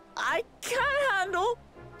I can't handle.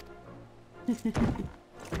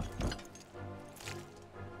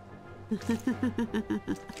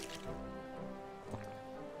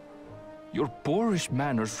 Your boorish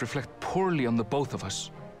manners reflect poorly on the both of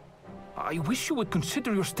us. I wish you would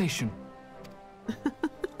consider your station.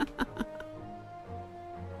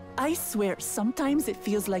 I swear, sometimes it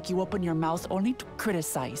feels like you open your mouth only to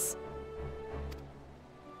criticize.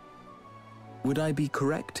 Would I be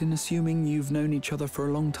correct in assuming you've known each other for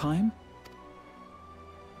a long time?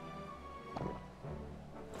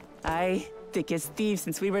 Aye, thick as thieves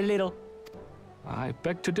since we were little. I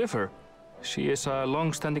beg to differ. She is a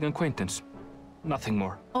long-standing acquaintance. Nothing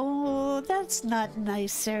more. Oh, that's not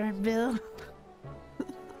nice, Sarenville.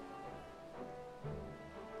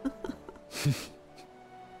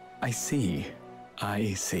 I see.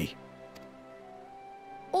 I see.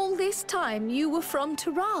 All this time you were from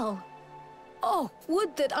Tural. Oh,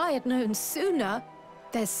 would that I had known sooner.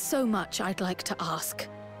 There's so much I'd like to ask.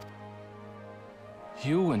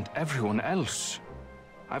 You and everyone else.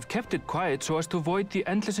 I've kept it quiet so as to avoid the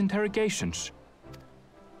endless interrogations.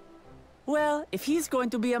 Well, if he's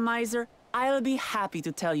going to be a miser, I'll be happy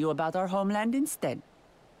to tell you about our homeland instead.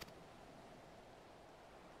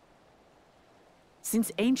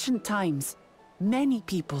 Since ancient times, many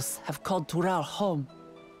peoples have called Tural home,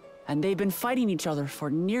 and they've been fighting each other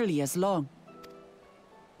for nearly as long.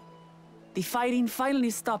 The fighting finally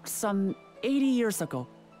stopped some 80 years ago,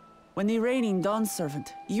 when the reigning Dawn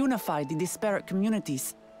Servant unified the disparate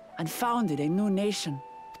communities and founded a new nation.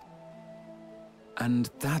 And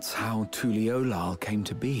that's how Tuliolal came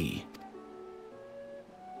to be.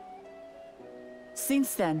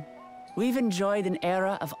 Since then, we've enjoyed an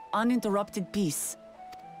era of uninterrupted peace.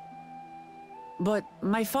 But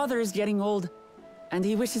my father is getting old, and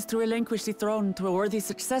he wishes to relinquish the throne to a worthy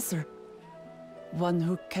successor. One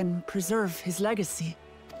who can preserve his legacy.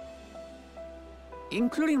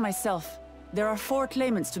 Including myself, there are 4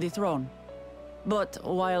 claimants to the throne. But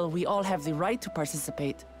while we all have the right to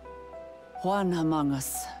participate, one among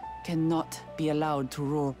us cannot be allowed to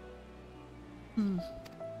rule.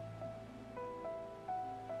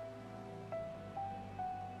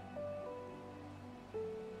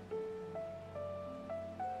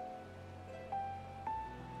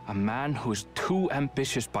 A man who is too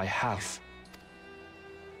ambitious by half.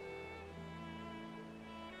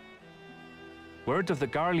 Word of the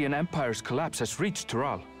Garlean Empire's collapse has reached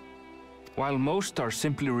Tural. While most are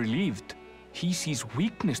simply relieved, he sees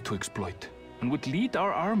weakness to exploit and would lead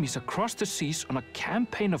our armies across the seas on a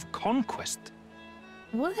campaign of conquest.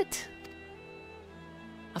 What?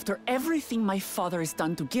 After everything my father has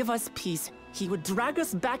done to give us peace, he would drag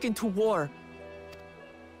us back into war.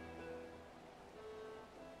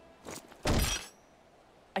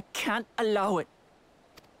 I can't allow it.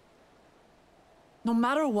 No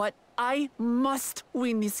matter what, I must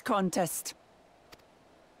win this contest.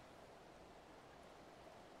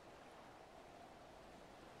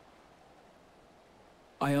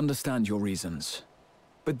 I understand your reasons.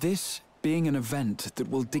 But this being an event that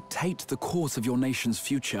will dictate the course of your nation's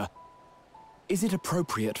future, is it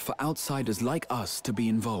appropriate for outsiders like us to be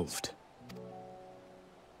involved?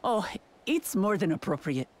 Oh, it's more than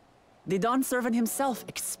appropriate. The Dawn Servant himself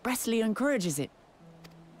expressly encourages it.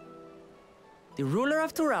 The ruler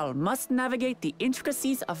of Tural must navigate the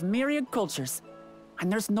intricacies of myriad cultures,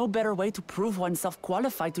 and there's no better way to prove oneself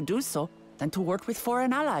qualified to do so than to work with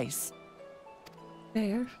foreign allies.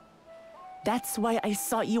 Fair. That's why I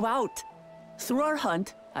sought you out. Through our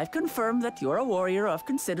hunt, I've confirmed that you're a warrior of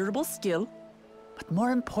considerable skill, but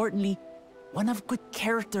more importantly, one of good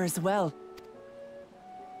character as well.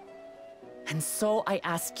 And so I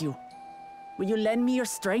ask you, will you lend me your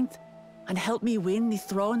strength and help me win the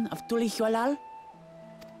throne of Tulihualal?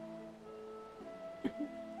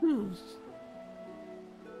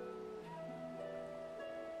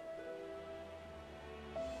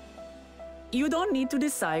 You don't need to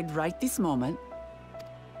decide right this moment.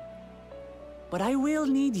 But I will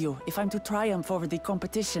need you if I'm to triumph over the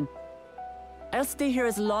competition. I'll stay here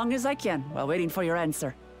as long as I can while waiting for your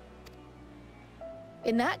answer.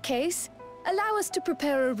 In that case, allow us to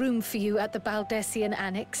prepare a room for you at the Baldessian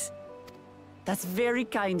Annex. That's very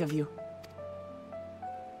kind of you.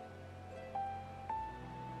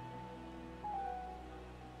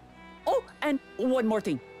 Oh, and one more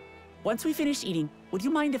thing. Once we finish eating, would you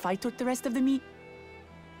mind if I took the rest of the meat?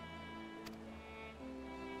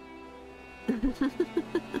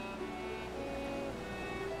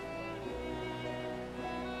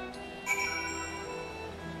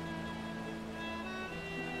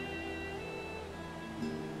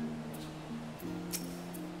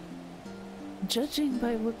 Judging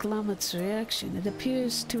by Wiklamat's reaction, it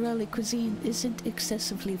appears Turali cuisine isn't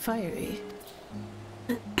excessively fiery.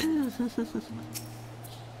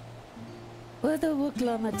 Whether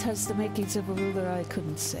Wiklamat has the makings of a ruler, I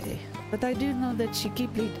couldn't say. But I do know that she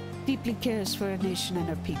deeply cares for her nation and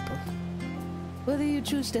her people. Whether you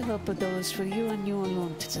choose to help her, though, is for you and you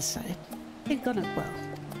alone to decide. Think on it well.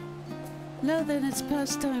 Now then, it's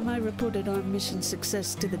past time I reported our mission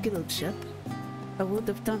success to the guild ship. I would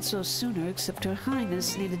have done so sooner, except Her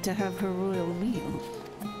Highness needed to have her royal meal.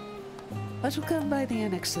 I shall come by the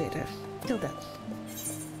annex later. Till then.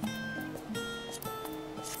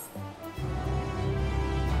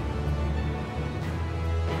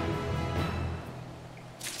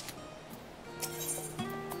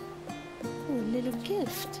 Oh, a little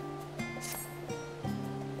gift.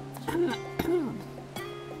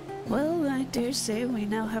 Well, I dare say we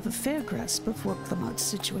now have a fair grasp of Wiklamat's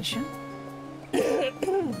situation.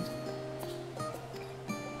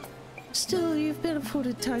 Still, you've been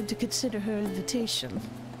afforded time to consider her invitation.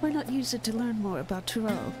 Why not use it to learn more about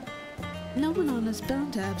Tural? No one on is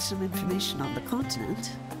bound to have some information on the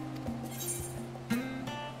continent.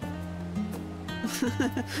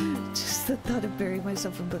 Just the thought of burying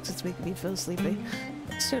myself in books is making me feel sleepy.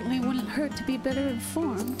 Certainly wouldn't hurt to be better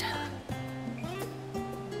informed.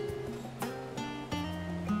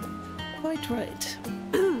 Quite right.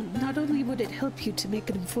 Not only would it help you to make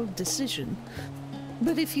an informed decision,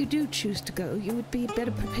 but if you do choose to go, you would be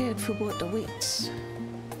better prepared for what awaits.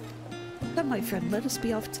 Come, my friend, let us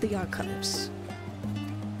be off to the archives.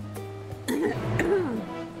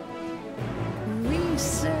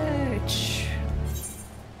 Research!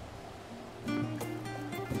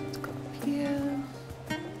 Let's go up here.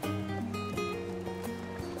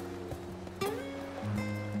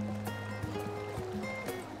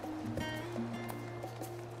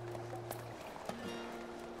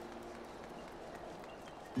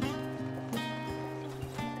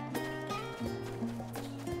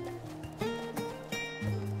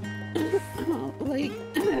 like,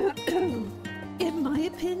 in my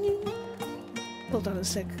opinion, hold on a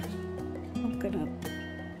sec. I'm gonna.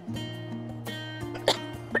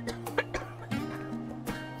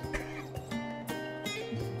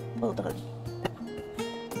 Hold on.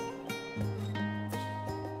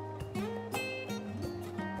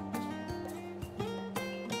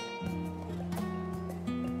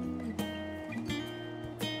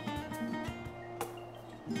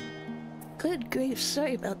 Good grief,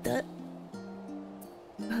 sorry about that.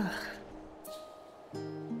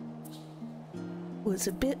 Was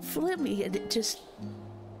a bit flimmy and it just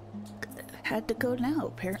had to go now,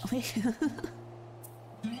 apparently.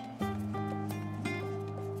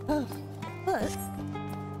 Oh, but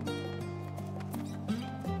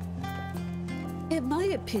in my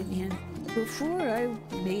opinion, before I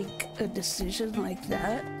make a decision like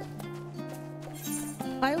that,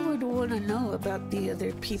 I would want to know about the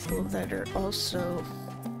other people that are also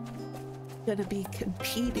gonna be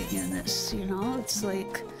competing in this, you know? It's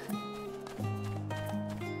like,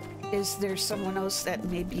 is there someone else that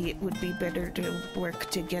maybe it would be better to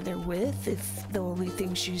work together with if the only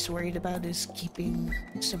thing she's worried about is keeping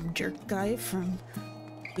some jerk guy from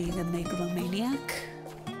being a megalomaniac?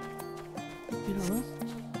 You know?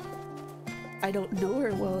 I don't know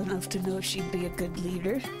her well enough to know she'd be a good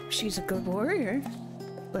leader. She's a good warrior,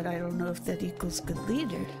 but I don't know if that equals good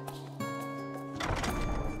leader.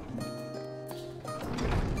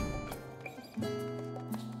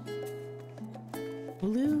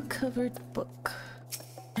 Blue-covered book.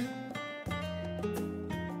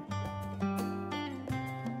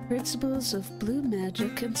 Principles of blue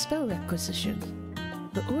magic and spell acquisition.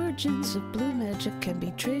 The origins of blue magic can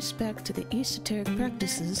be traced back to the esoteric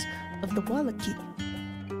practices of the Wallaki,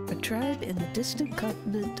 a tribe in the distant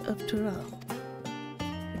continent of Tural.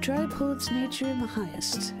 The tribe holds nature in the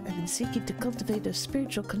highest, and in seeking to cultivate a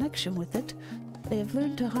spiritual connection with it, they have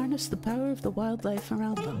learned to harness the power of the wildlife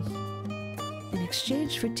around them. In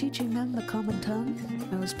exchange for teaching them the common tongue,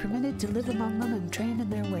 I was permitted to live among them and train in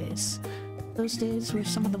their ways. Those days were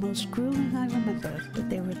some of the most grueling I remember, but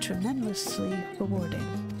they were tremendously rewarding.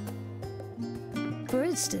 For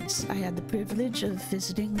instance, I had the privilege of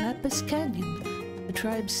visiting Lapis Canyon, the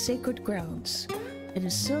tribe's sacred grounds. It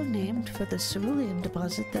is so named for the cerulean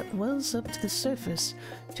deposit that wells up to the surface,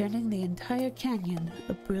 turning the entire canyon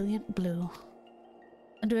a brilliant blue.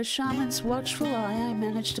 Under a shaman's watchful eye, I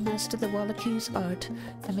managed to master the Wallaki's art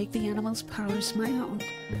and make the animal's powers my own.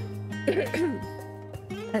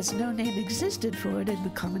 As no name existed for it in the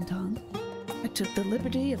common tongue, I took the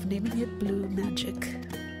liberty of naming it Blue Magic.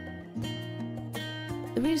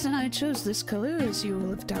 The reason I chose this color, as you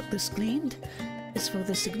will have doubtless gleaned, is for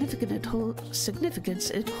the significance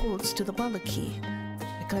it holds to the Wallaki.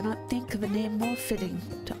 I cannot think of a name more fitting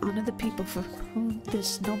to honor the people for whom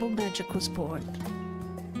this noble magic was born.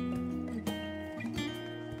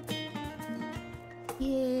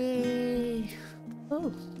 Yay!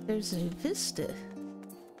 Oh, there's a vista.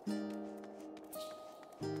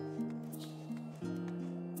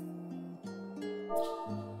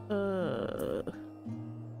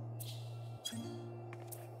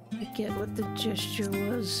 I get what the gesture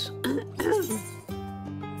was.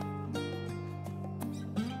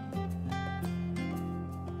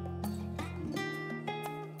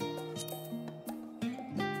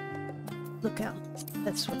 Look out.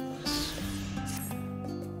 That's what it was.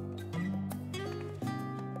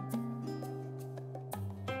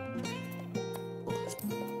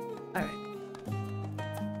 Alright.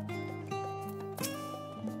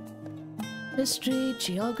 History,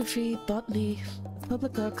 geography, botany.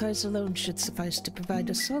 Public archives alone should suffice to provide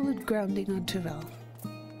a solid grounding on Tural.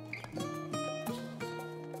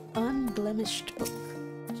 Unblemished book.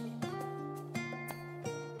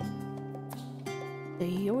 The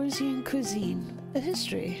Eorzean cuisine, a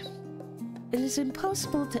history. It is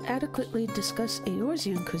impossible to adequately discuss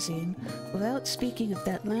Eorzean cuisine without speaking of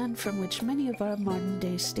that land from which many of our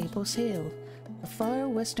modern-day staples hail, the far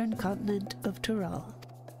western continent of Tural.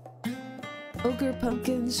 Ogre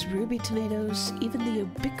pumpkins, ruby tomatoes, even the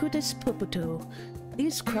ubiquitous popoto.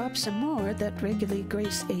 These crops and more that regularly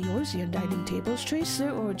grace Eorzean dining tables trace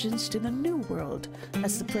their origins to the New World,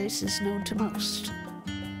 as the place is known to most.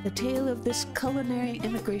 The tale of this culinary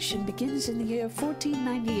immigration begins in the year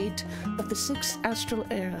 1498 of the 6th Astral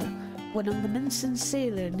Era, when a Leminson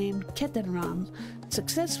sailor named Ketenram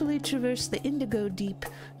successfully traversed the Indigo Deep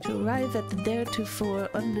to arrive at the theretofore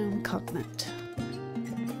unknown continent.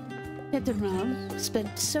 Ketenram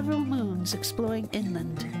spent several moons exploring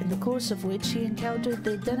inland, in the course of which he encountered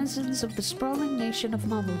the denizens of the sprawling nation of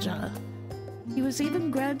Mamalja. He was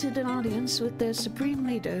even granted an audience with their supreme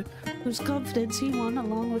leader, whose confidence he won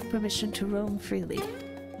along with permission to roam freely.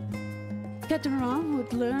 Kettenram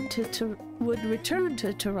would return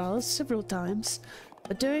to Tural several times,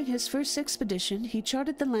 but during his first expedition he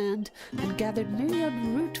charted the land and gathered myriad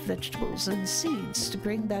root vegetables and seeds to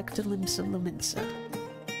bring back to Limsa Luminsa.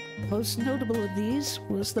 Most notable of these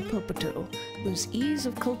was the popoto, whose ease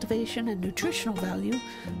of cultivation and nutritional value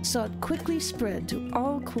saw it quickly spread to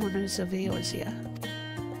all corners of Eorzea.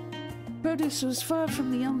 Produce was far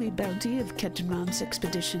from the only bounty of Kettenram's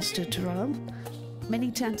expeditions to Tural.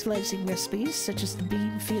 Many tantalizing recipes, such as the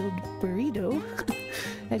Beanfield Burrito,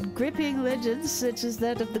 and gripping legends such as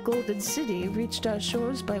that of the Golden City, reached our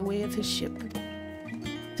shores by way of his ship.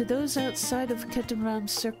 To those outside of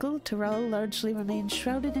Kettenram's circle, Tural largely remains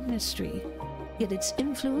shrouded in mystery, yet its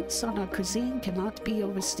influence on our cuisine cannot be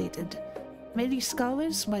overstated. Many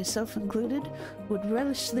scholars, myself included, would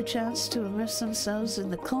relish the chance to immerse themselves in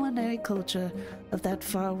the culinary culture of that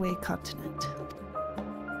faraway continent.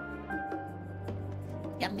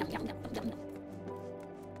 Yum, yum, yum, yum, yum, yum.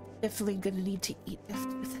 Definitely gonna need to eat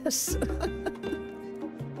after this.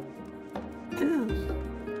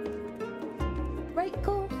 Right,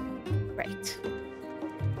 Cole? Right.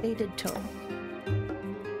 Faded tone.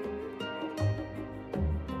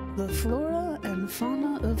 The flora and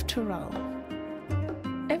fauna of Tural.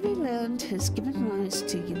 Every land has given rise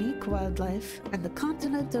to unique wildlife, and the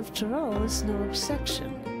continent of Tural is no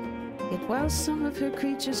exception. Yet while some of her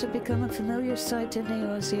creatures have become a familiar sight in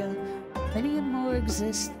Eorzea, many more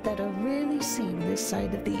exist that are rarely seen this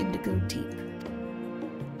side of the Indigo Deep.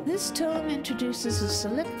 This tome introduces a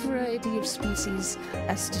select variety of species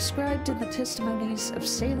as described in the testimonies of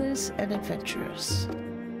sailors and adventurers.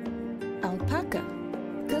 Alpaca.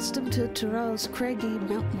 Accustomed to Tural's craggy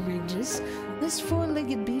mountain ranges, this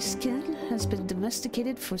four-legged beastkin has been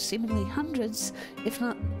domesticated for seemingly hundreds, if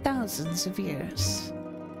not thousands of years.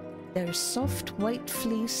 Their soft white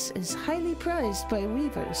fleece is highly prized by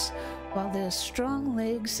weavers, while their strong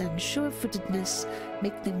legs and sure-footedness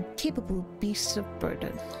make them capable beasts of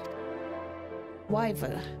burden.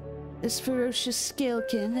 Wyver. This ferocious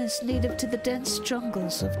scalekin is native to the dense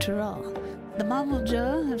jungles of Tural. The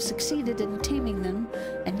Mamalja have succeeded in taming them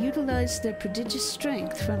and utilized their prodigious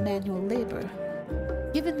strength for manual labor.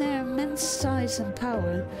 Given their immense size and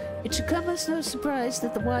power, it should come as no surprise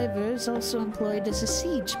that the wyver is also employed as a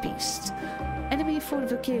siege beast. Enemy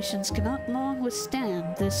fortifications cannot long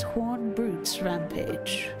withstand this horned brute's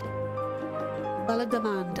rampage.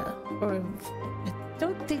 Valagamanda, or I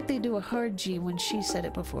don't think they do a hard G when she said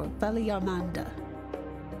it before, Valyamanda.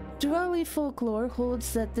 Turali folklore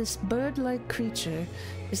holds that this bird-like creature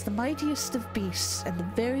is the mightiest of beasts and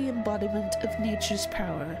the very embodiment of nature's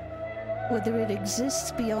power. Whether it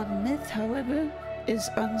exists beyond myth, however, is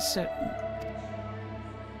uncertain.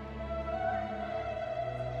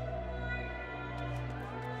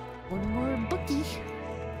 One more bookie.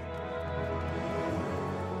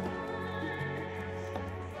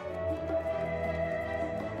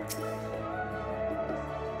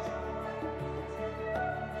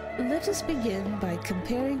 Let us begin by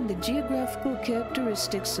comparing the geographical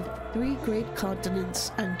characteristics of the three great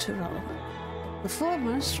continents and Tural. The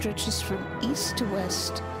former stretches from east to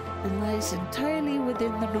west and lies entirely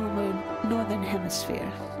within the northern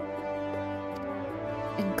hemisphere.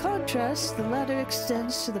 In contrast, the latter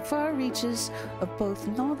extends to the far reaches of both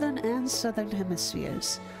northern and southern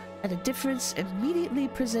hemispheres, and a difference immediately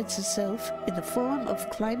presents itself in the form of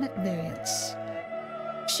climate variance.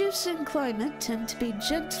 Shifts in climate tend to be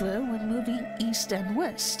gentler when moving east and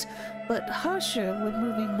west, but harsher when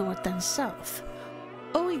moving north and south.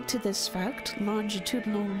 Owing to this fact,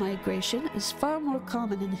 longitudinal migration is far more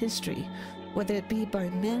common in history, whether it be by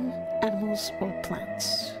men, animals, or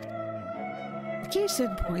plants. The case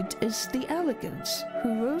in point is the Alligans,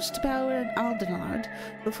 who rose to power in Aldenard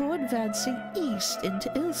before advancing east into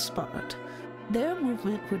Ilspard. Their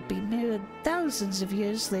movement would be mirrored thousands of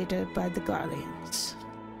years later by the Garleans.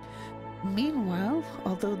 Meanwhile,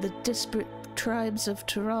 although the disparate tribes of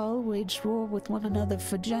Tural waged war with one another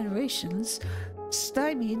for generations,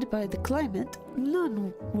 stymied by the climate,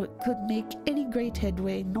 none could make any great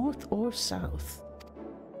headway north or south.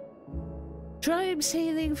 Tribes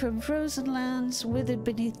hailing from frozen lands withered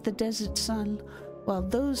beneath the desert sun, while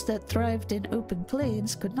those that thrived in open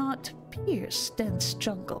plains could not pierce dense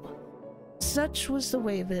jungle. Such was the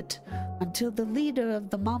way of it, until the leader of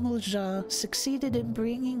the Mamalja succeeded in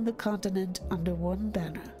bringing the continent under one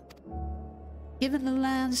banner. Given the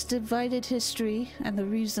land's divided history and the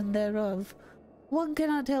reason thereof, one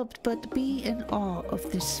cannot help but be in awe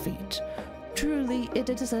of this feat. Truly, it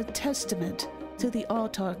is a testament to the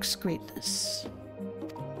Autarch's greatness.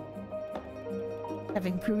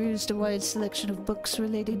 Having perused a wide selection of books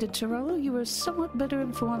relating to Tyrell, you are somewhat better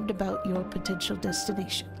informed about your potential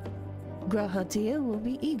destination. Grahatia will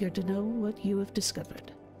be eager to know what you have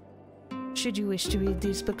discovered. Should you wish to read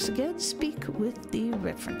these books again, speak with the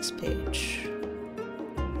reference page.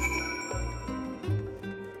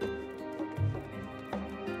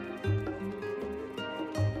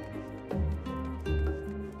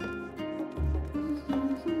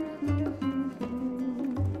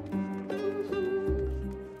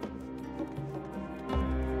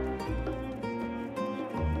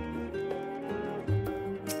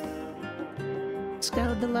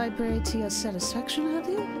 Scoured the library to your satisfaction, have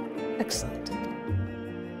you? Excellent.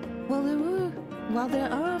 While there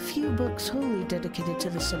are a few books wholly dedicated to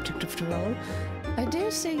the subject of Tyrell, I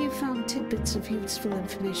dare say you found tidbits of useful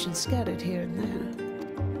information scattered here and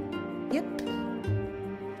there. Yep.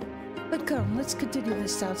 But come, let's continue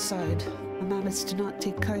this outside. The mammoths do not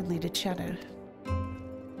take kindly to chatter.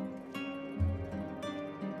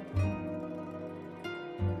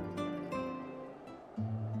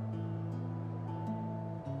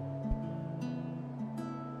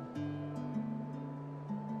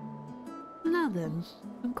 Then,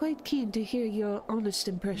 I'm quite keen to hear your honest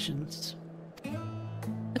impressions.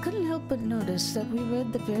 I couldn't help but notice that we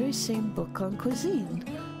read the very same book on cuisine.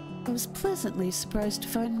 I was pleasantly surprised to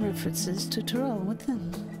find references to Tyrell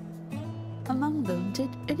within. Among them, did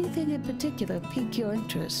anything in particular pique your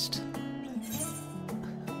interest?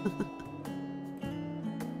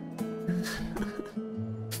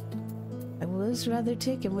 I was rather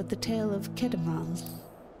taken with the tale of Kedemran.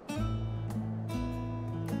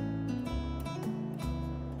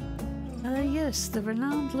 Yes, the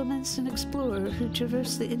renowned Lamenson explorer who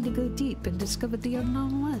traversed the Indigo Deep and discovered the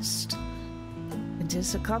unknown West. And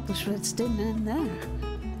his accomplishments didn't end there.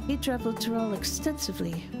 He traveled Tyrell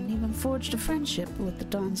extensively and even forged a friendship with the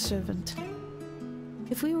Dawn Servant.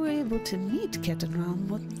 If we were able to meet Ketenram,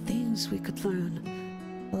 what things we could learn.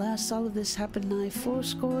 Alas, all of this happened nigh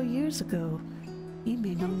 80 years ago. He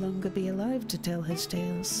may no longer be alive to tell his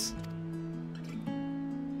tales.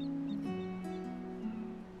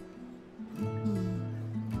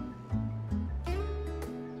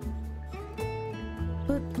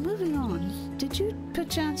 Did you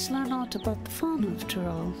perchance learn aught about the fauna of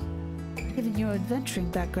Tyrell? Given your adventuring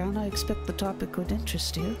background, I expect the topic would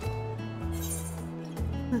interest you.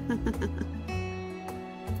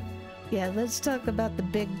 Yeah, let's talk about the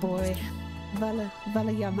big boy,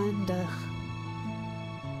 Valayamanda.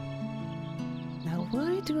 Now,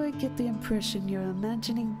 why do I get the impression you're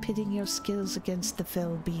imagining pitting your skills against the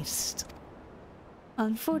fell beast?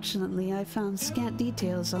 Unfortunately, I found scant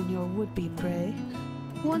details on your would-be prey.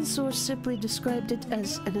 One source simply described it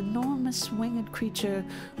as an enormous winged creature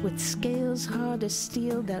with scales hard as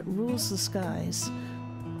steel that rules the skies.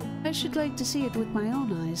 I should like to see it with my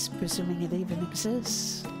own eyes, presuming it even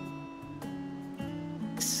exists.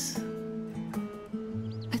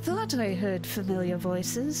 I thought I heard familiar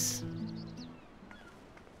voices.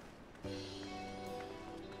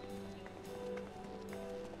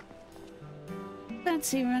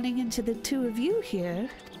 Fancy running into the two of you here.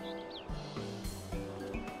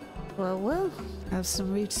 Well, have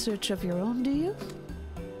some research of your own, do you?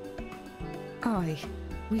 Aye,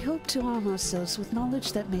 we hope to arm ourselves with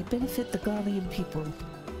knowledge that may benefit the Garlean people.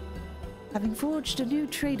 Having forged a new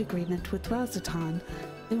trade agreement with Razatan,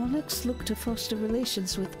 they will next look to foster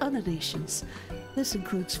relations with other nations. This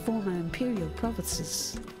includes former imperial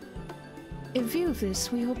provinces. In view of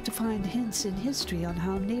this, we hope to find hints in history on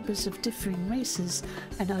how neighbors of differing races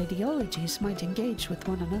and ideologies might engage with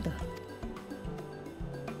one another.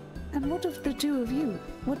 And what of the two of you?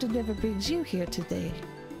 What endeavor brings you here today?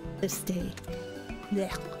 This day?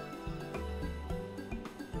 Blech.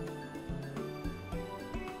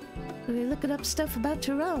 We're looking up stuff about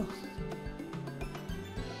Tyrell.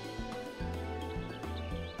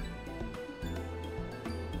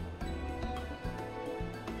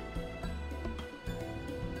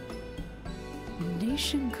 A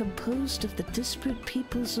nation composed of the disparate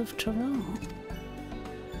peoples of Tyrell.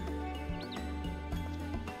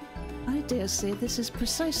 I dare say this is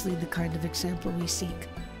precisely the kind of example we seek.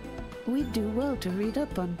 We'd do well to read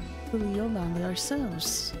up on Uliolala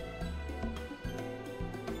ourselves.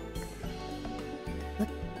 The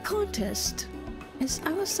contest? Is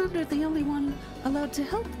Alessandra the only one allowed to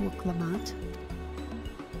help Wuklamat?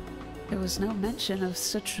 There was no mention of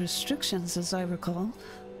such restrictions as I recall.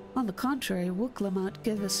 On the contrary, Wuklamat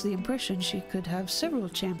gave us the impression she could have several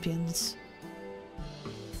champions.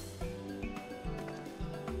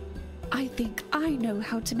 I think I know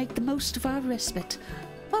how to make the most of our respite.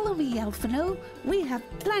 Follow me, Alphino. We have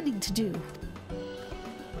planning to do.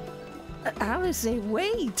 I say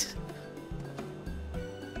wait.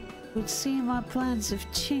 Would seem our plans have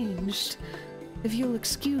changed. If you'll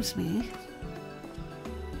excuse me.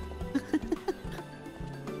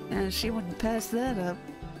 Yeah, she wouldn't pass that up.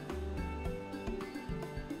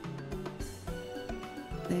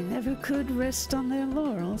 They never could rest on their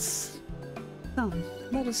laurels. Come,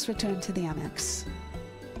 let us return to the annex.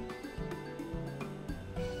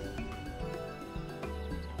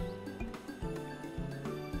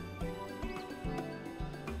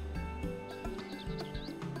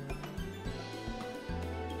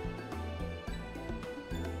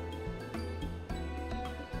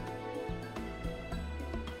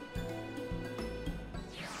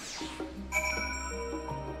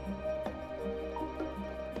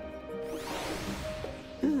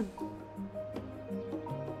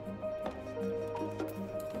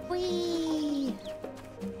 Whee!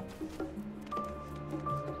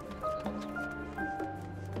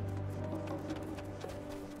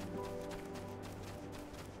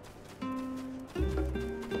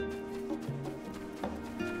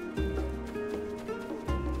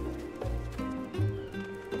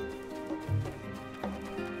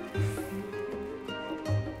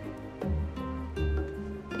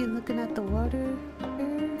 You looking at the water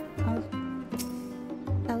here? Oh,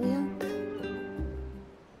 Talia?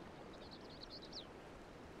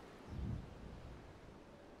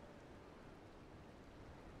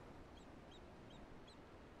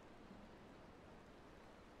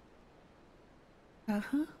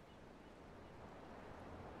 Uh-huh.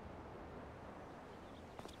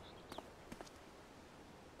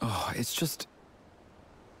 Oh, it's just...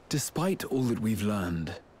 Despite all that we've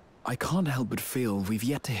learned, I can't help but feel we've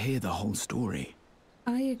yet to hear the whole story.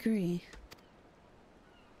 I agree.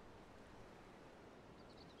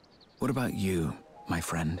 What about you, my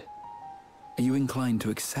friend? Are you inclined to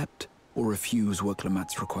accept or refuse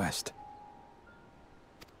Worklamat's request?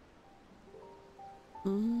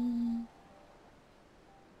 I'm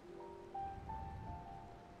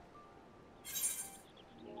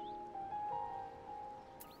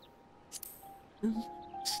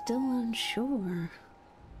still unsure.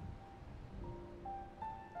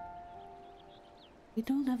 We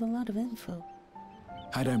don't have a lot of info.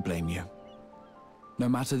 I don't blame you. No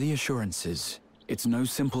matter the assurances, it's no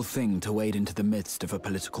simple thing to wade into the midst of a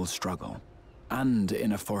political struggle, and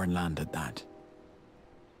in a foreign land at that.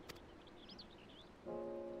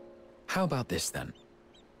 How about this then?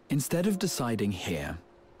 Instead of deciding here,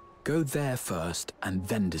 go there first and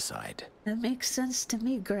then decide. That makes sense to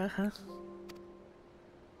me, Graha.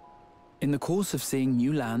 In the course of seeing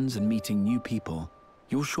new lands and meeting new people,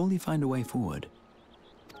 you'll surely find a way forward.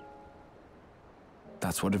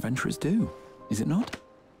 That's what adventurers do, is it not?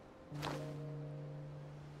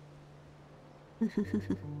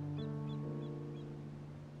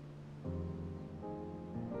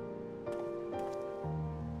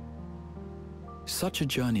 Such a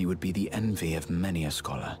journey would be the envy of many a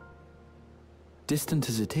scholar. Distant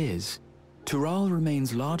as it is, Tural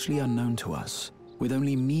remains largely unknown to us, with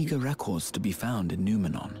only meager records to be found in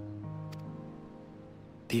Numenon.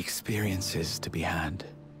 The experiences to be had,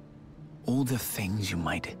 all the things you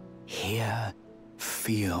might hear,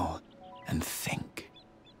 feel, and think.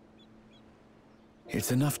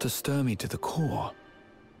 It's enough to stir me to the core.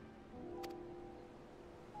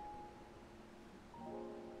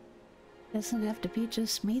 Doesn't have to be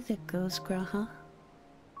just me that goes, Graha.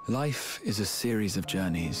 Life is a series of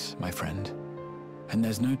journeys, my friend, and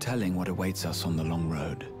there's no telling what awaits us on the long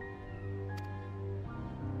road.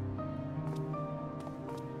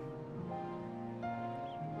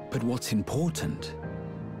 But what's important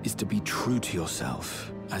is to be true to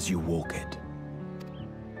yourself as you walk it.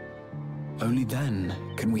 Only then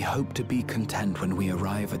can we hope to be content when we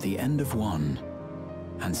arrive at the end of one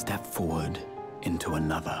and step forward into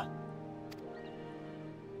another.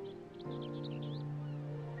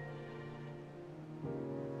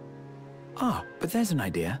 Ah, but there's an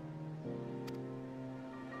idea.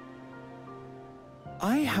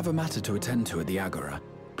 I have a matter to attend to at the Agora.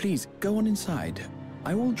 Please, go on inside.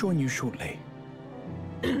 I will join you shortly.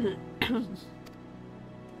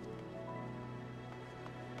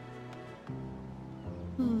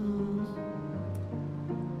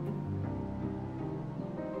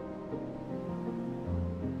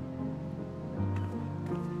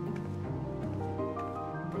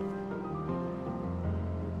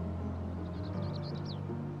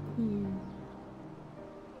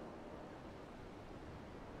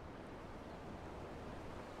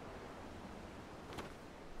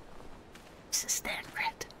 This is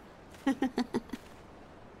Stanford.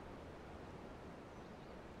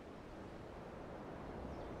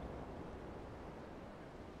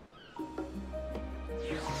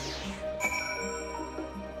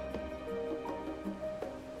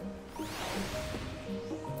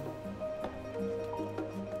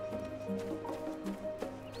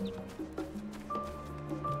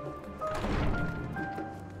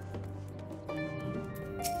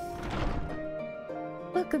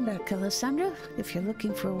 Welcome back, Alessandra. If you're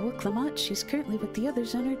looking for Wiclamont, she's currently with the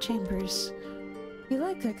others in her chambers. If you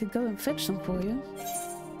like, I could go and fetch them for you.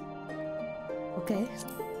 Okay.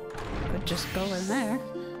 Could just go in there.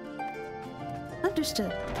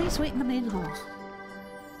 Understood. Please wait in the main hall.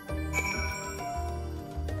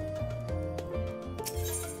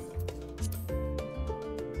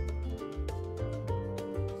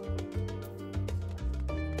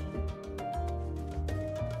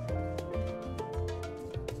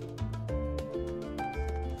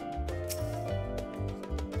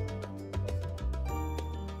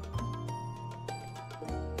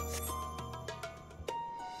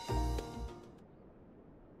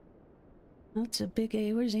 That's a big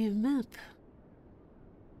Eorzean map.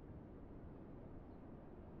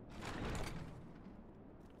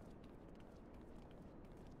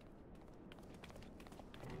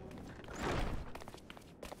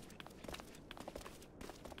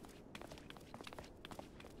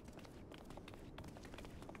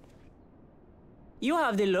 You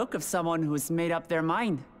have the look of someone who's made up their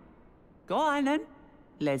mind. Go on then.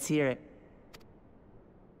 Let's hear it.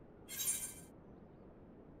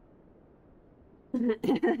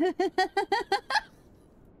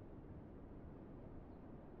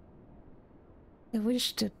 I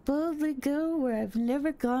wish to boldly go where I've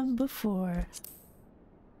never gone before.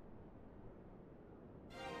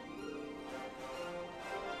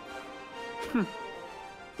 Then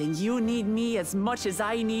you need me as much as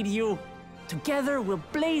I need you. Together we'll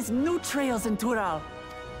blaze new trails in Tural.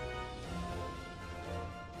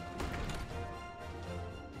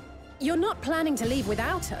 You're not planning to leave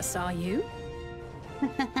without us, are you?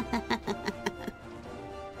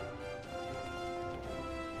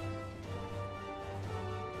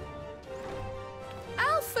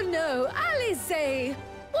 Alphino, Alize!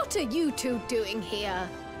 What are you two doing here?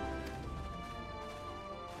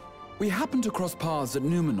 We happened to cross paths at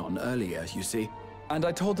Numenon earlier, you see, and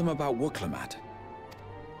I told them about Wiclamont.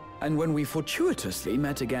 And when we fortuitously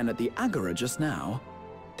met again at the Agora just now,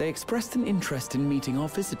 they expressed an interest in meeting our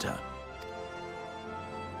visitor.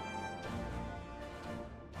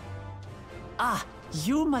 Ah,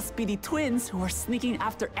 you must be the twins who are sneaking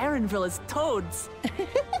after Erenville as toads.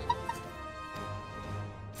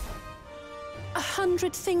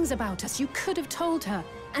 100 things about us you could have told her,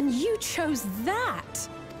 and you chose that!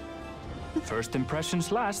 First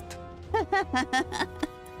impressions last.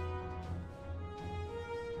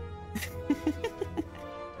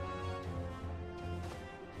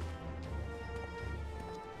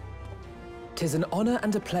 Tis an honor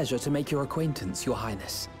and a pleasure to make your acquaintance, Your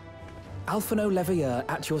Highness. Alphino Leveilleur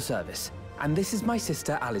at your service, and this is my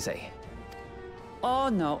sister Alize. Oh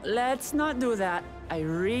no, let's not do that. I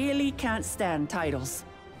really can't stand titles.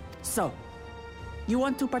 So, you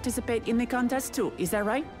want to participate in the contest too, is that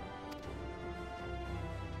right?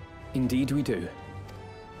 Indeed we do.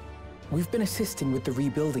 We've been assisting with the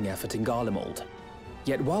rebuilding effort in Garlemald.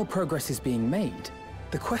 Yet while progress is being made,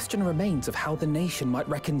 the question remains of how the nation might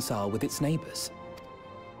reconcile with its neighbors.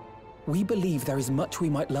 We believe there is much we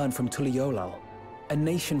might learn from Tuliolal, a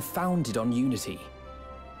nation founded on unity.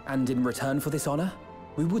 And in return for this honor,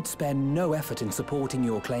 we would spare no effort in supporting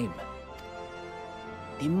your claim.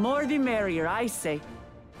 The more the merrier, I say.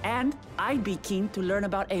 And I'd be keen to learn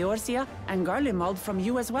about Eorzea and Garlemald from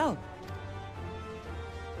you as well.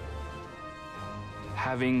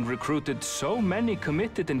 Having recruited so many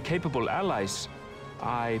committed and capable allies,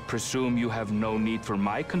 I presume you have no need for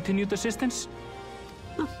my continued assistance?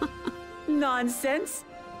 Nonsense!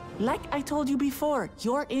 Like I told you before,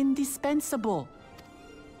 you're indispensable.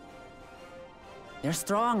 They're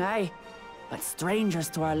strong, aye, but strangers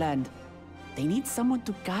to our land. They need someone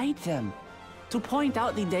to guide them, to point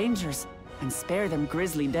out the dangers and spare them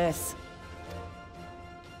grisly deaths.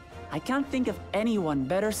 I can't think of anyone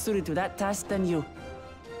better suited to that task than you.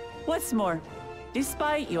 What's more,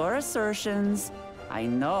 despite your assertions, I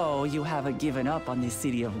know you haven't given up on the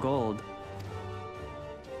City of Gold.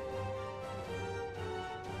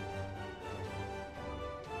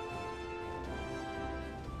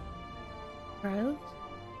 Right?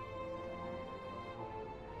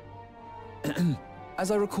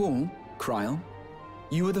 As I recall, Kryl,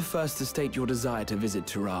 you were the first to state your desire to visit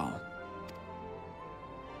Tural.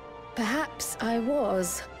 Perhaps I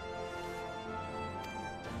was.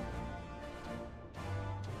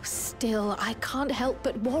 Still, I can't help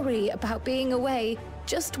but worry about being away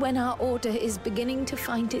just when our order is beginning to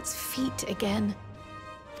find its feet again.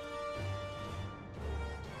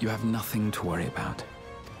 You have nothing to worry about.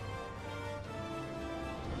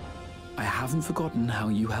 I haven't forgotten how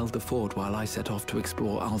you held the fort while I set off to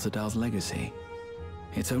explore Alzadal's legacy.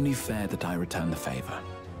 It's only fair that I return the favor.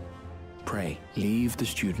 pray, leave the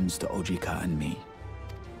students to Ojika and me.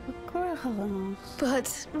 But,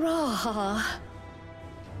 Raha...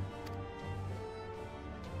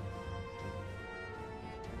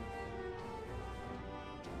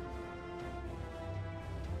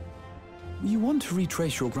 You want to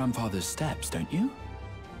retrace your grandfather's steps, don't you?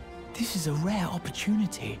 This is a rare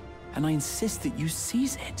opportunity, and I insist that you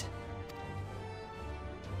seize it.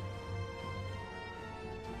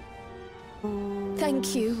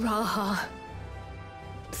 Thank you, Raha.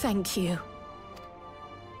 Thank you.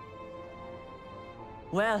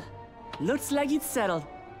 Well, looks like it's settled.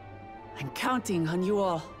 I'm counting on you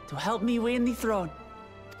all to help me win the throne.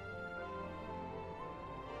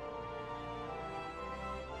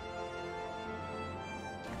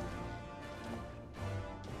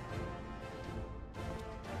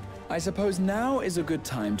 I suppose now is a good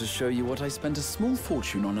time to show you what I spent a small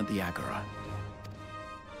fortune on at the Agora.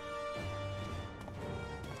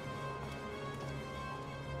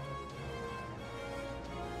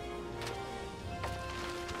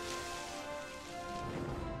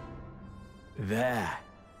 There.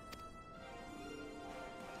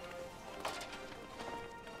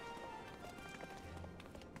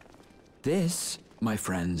 This, my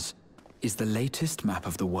friends, is the latest map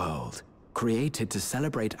of the world, created to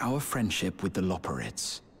celebrate our friendship with the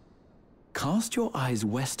Loporrits. Cast your eyes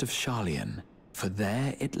west of Sharlayan, for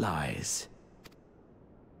there it lies.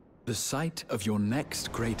 The site of your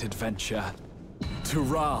next great adventure,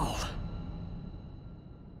 Tural.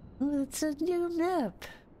 It's a new map.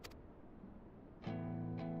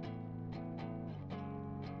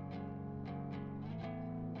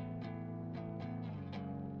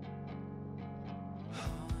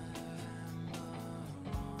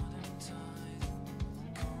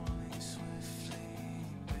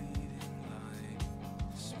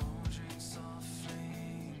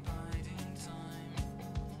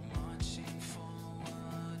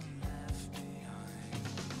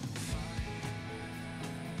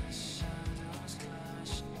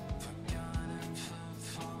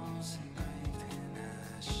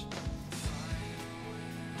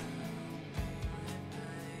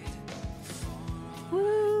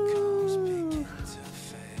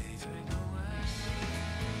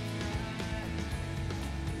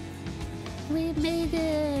 We made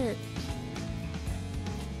it!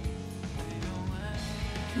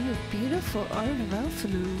 Ooh, beautiful art of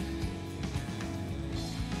Alphinaud.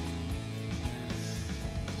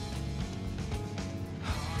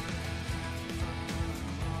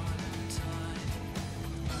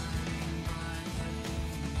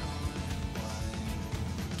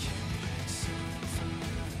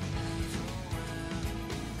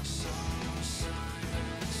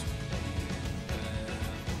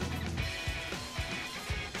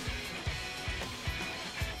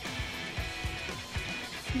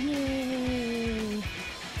 Yay!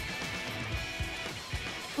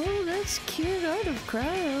 Oh, that's cute art of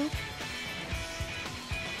Cryo.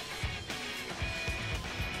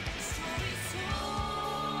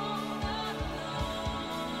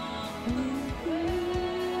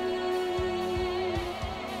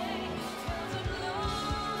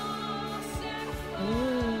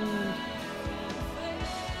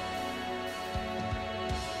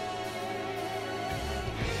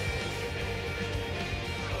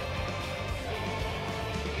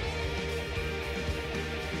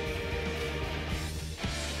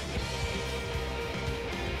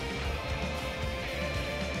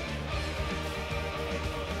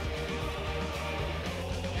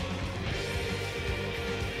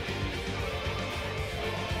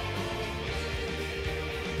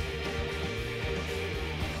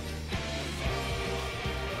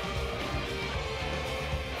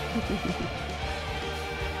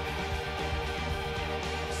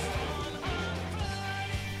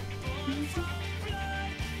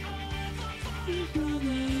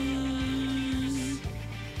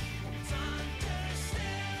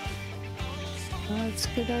 Oh, it's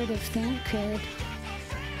good art of Thancred.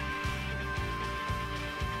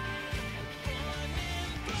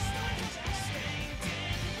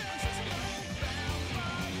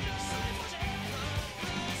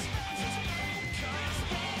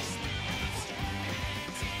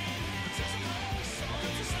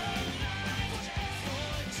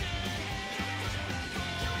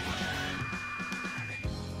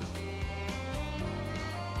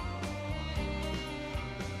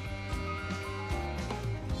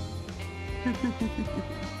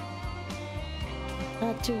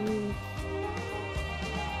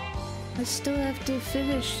 I still have to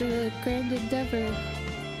finish the Grand Endeavor.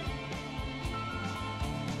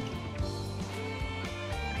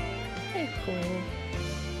 Very cool.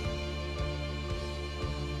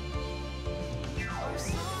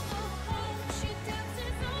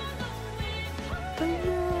 Why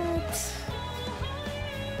not?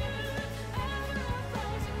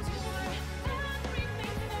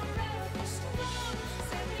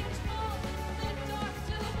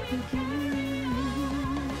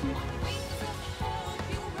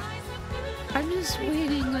 I'm just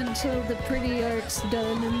waiting until the pretty art's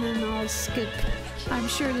done and then I'll skip. I'm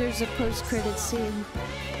sure there's a post-credit scene.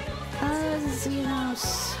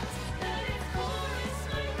 Xenos.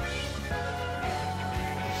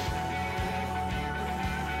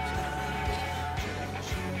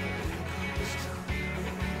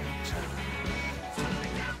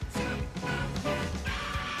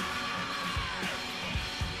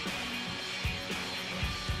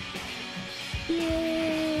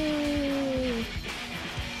 Yay!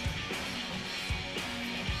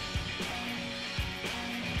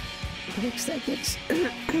 Looks like it's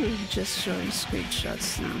just showing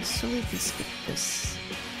screenshots now, so we can skip this.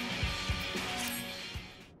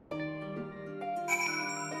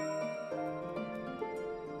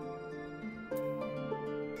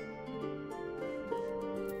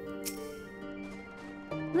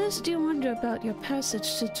 Lest you wonder about your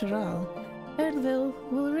passage to Tural, Anvil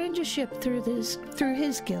will arrange a ship through his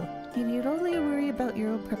guild. You need only worry about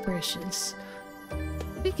your own preparations.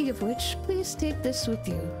 Speaking of which, please take this with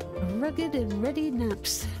you. A rugged and ready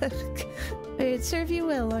knapsack. May it serve you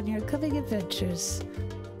well on your coming adventures.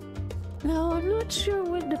 Now, I'm not sure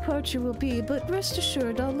when departure will be, but rest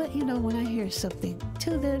assured I'll let you know when I hear something.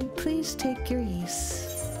 Till then, please take your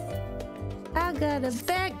ease. I got a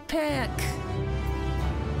backpack!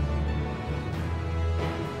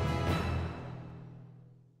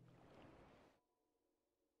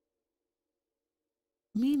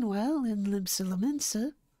 Meanwhile, in Limsa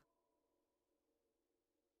Lamensa,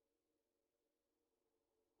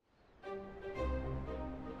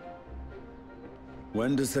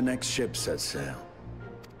 when does the next ship set sail?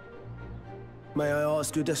 May I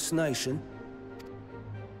ask your destination?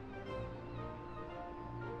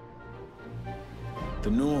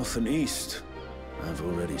 The north and east, I've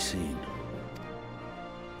already seen.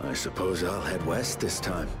 I suppose I'll head west this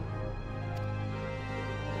time.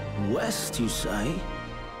 West, you say?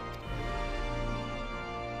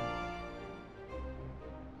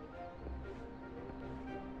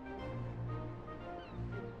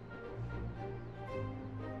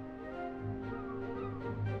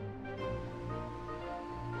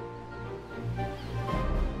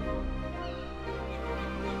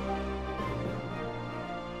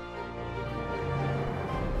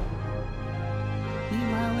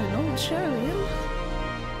 meanwhile in Old Charlian,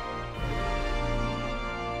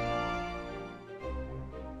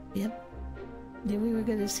 yep, knew we were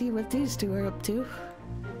gonna see what these two are up to.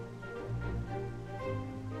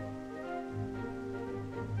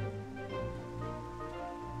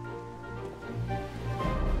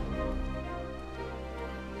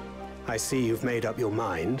 I see you've made up your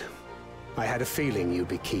mind. I had a feeling you'd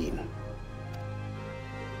be keen.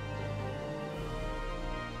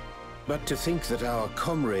 But to think that our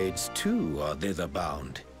comrades too are thither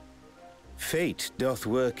bound. Fate doth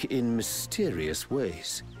work in mysterious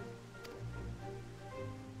ways.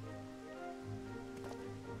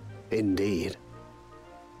 Indeed.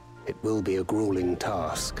 It will be a grueling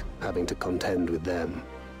task, having to contend with them.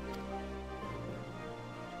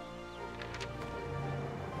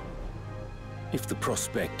 If the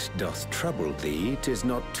prospect doth trouble thee, 'tis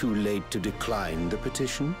not too late to decline the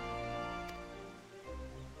petition.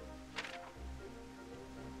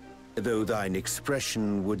 Though thine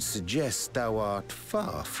expression would suggest thou art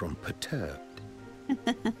far from perturbed.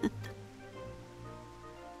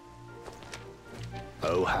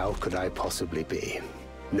 Oh, how could I possibly be,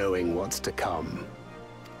 knowing what's to come?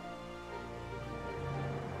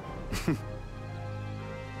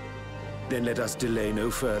 Then let us delay no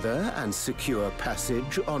further and secure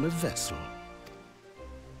passage on a vessel.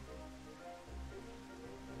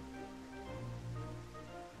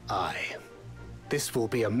 Aye. This will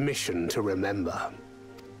be a mission to remember.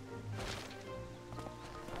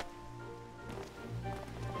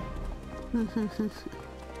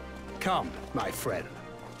 Come, my friend.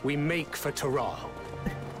 We make for Tural.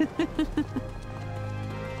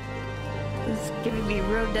 It's giving me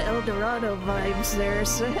Road to El Dorado vibes there,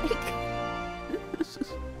 Sek.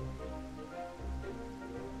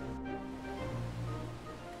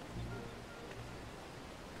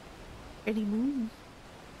 Pretty moon.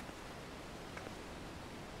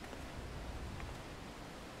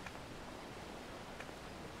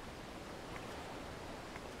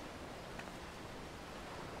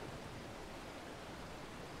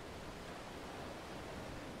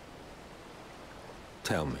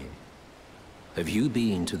 Tell me, have you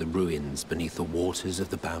been to the ruins beneath the waters of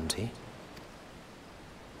the Bounty?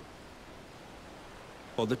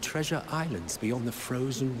 or the treasure islands beyond the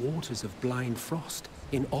frozen waters of blind frost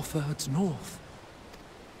in Offerd's north.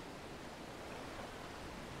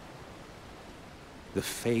 The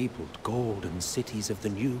fabled golden cities of the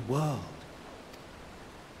New World.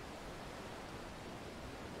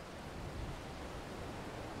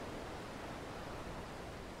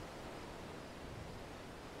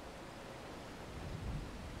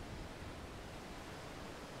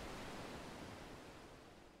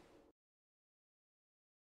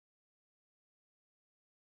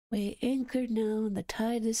 We anchor now, and the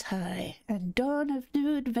tide is high, and dawn of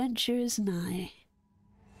new adventure is nigh.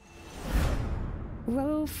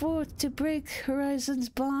 Row forth to break horizon's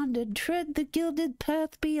bond, and tread the gilded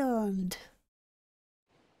path beyond.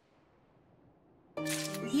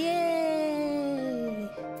 Yay!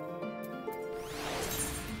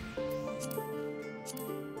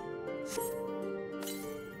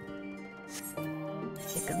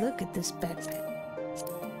 Take a look at this backpack.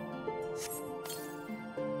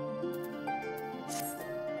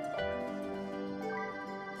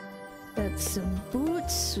 Got some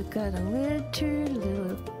boots, we got a lantern, a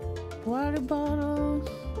little water bottle.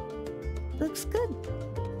 Looks good.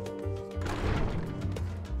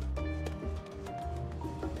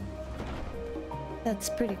 That's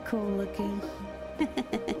pretty cool looking.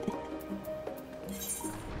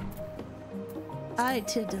 I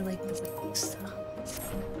tend to like the wings though.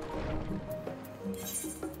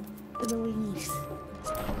 The wings.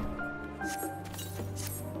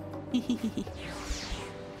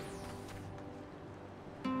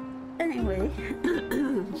 Anyway,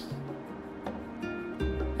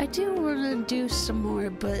 I do want to do some more,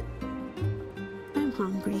 but I'm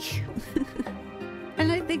hungry.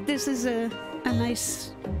 And I think this is a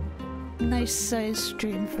nice size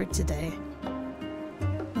stream for today.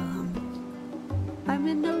 I'm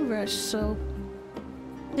in no rush, so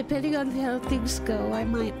depending on how things go, I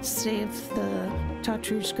might save the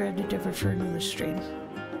Tatru's Granted Ever for another stream.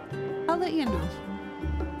 I'll let you know.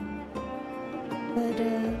 But,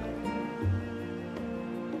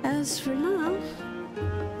 as for now,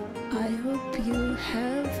 I hope you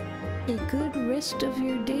have a good rest of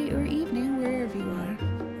your day or evening wherever you are.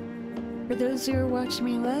 For those who are watching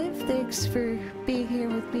me live, thanks for being here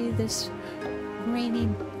with me this rainy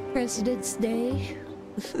President's Day.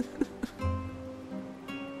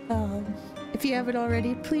 If you haven't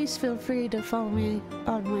already, please feel free to follow me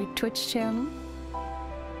on my Twitch channel.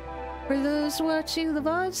 For those watching the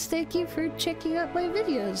VODs, thank you for checking out my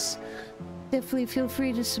videos. Definitely feel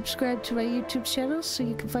free to subscribe to my YouTube channel so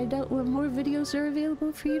you can find out when more videos are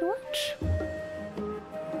available for you to watch.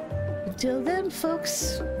 Until then,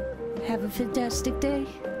 folks, have a fantastic day.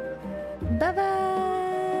 Bye-bye!